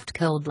laughed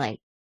coldly.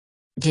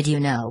 Did you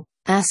know,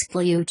 asked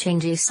Liu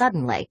Qingji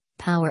suddenly,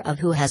 power of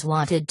who has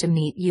wanted to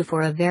meet you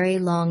for a very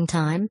long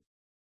time?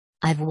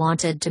 I've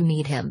wanted to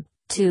meet him,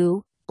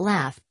 too,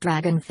 laughed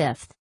Dragon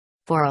Fifth.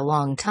 For a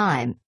long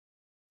time.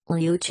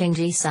 Liu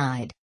Qingji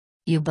sighed.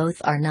 You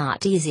both are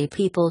not easy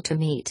people to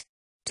meet.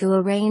 To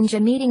arrange a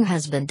meeting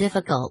has been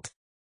difficult.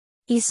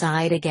 He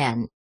sighed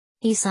again.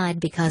 He sighed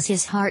because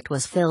his heart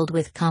was filled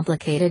with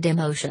complicated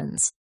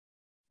emotions.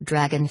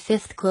 Dragon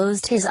Fifth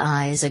closed his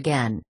eyes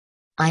again.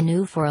 I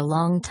knew for a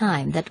long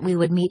time that we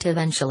would meet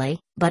eventually,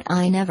 but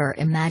I never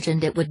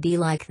imagined it would be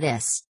like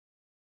this.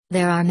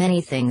 There are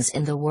many things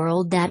in the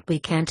world that we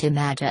can't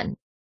imagine.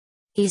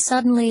 He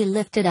suddenly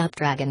lifted up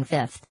Dragon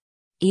 5th.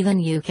 Even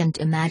you can't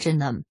imagine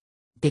them.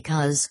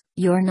 Because,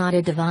 you're not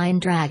a divine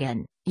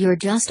dragon, you're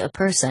just a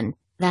person,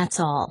 that's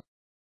all.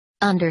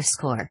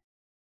 Underscore.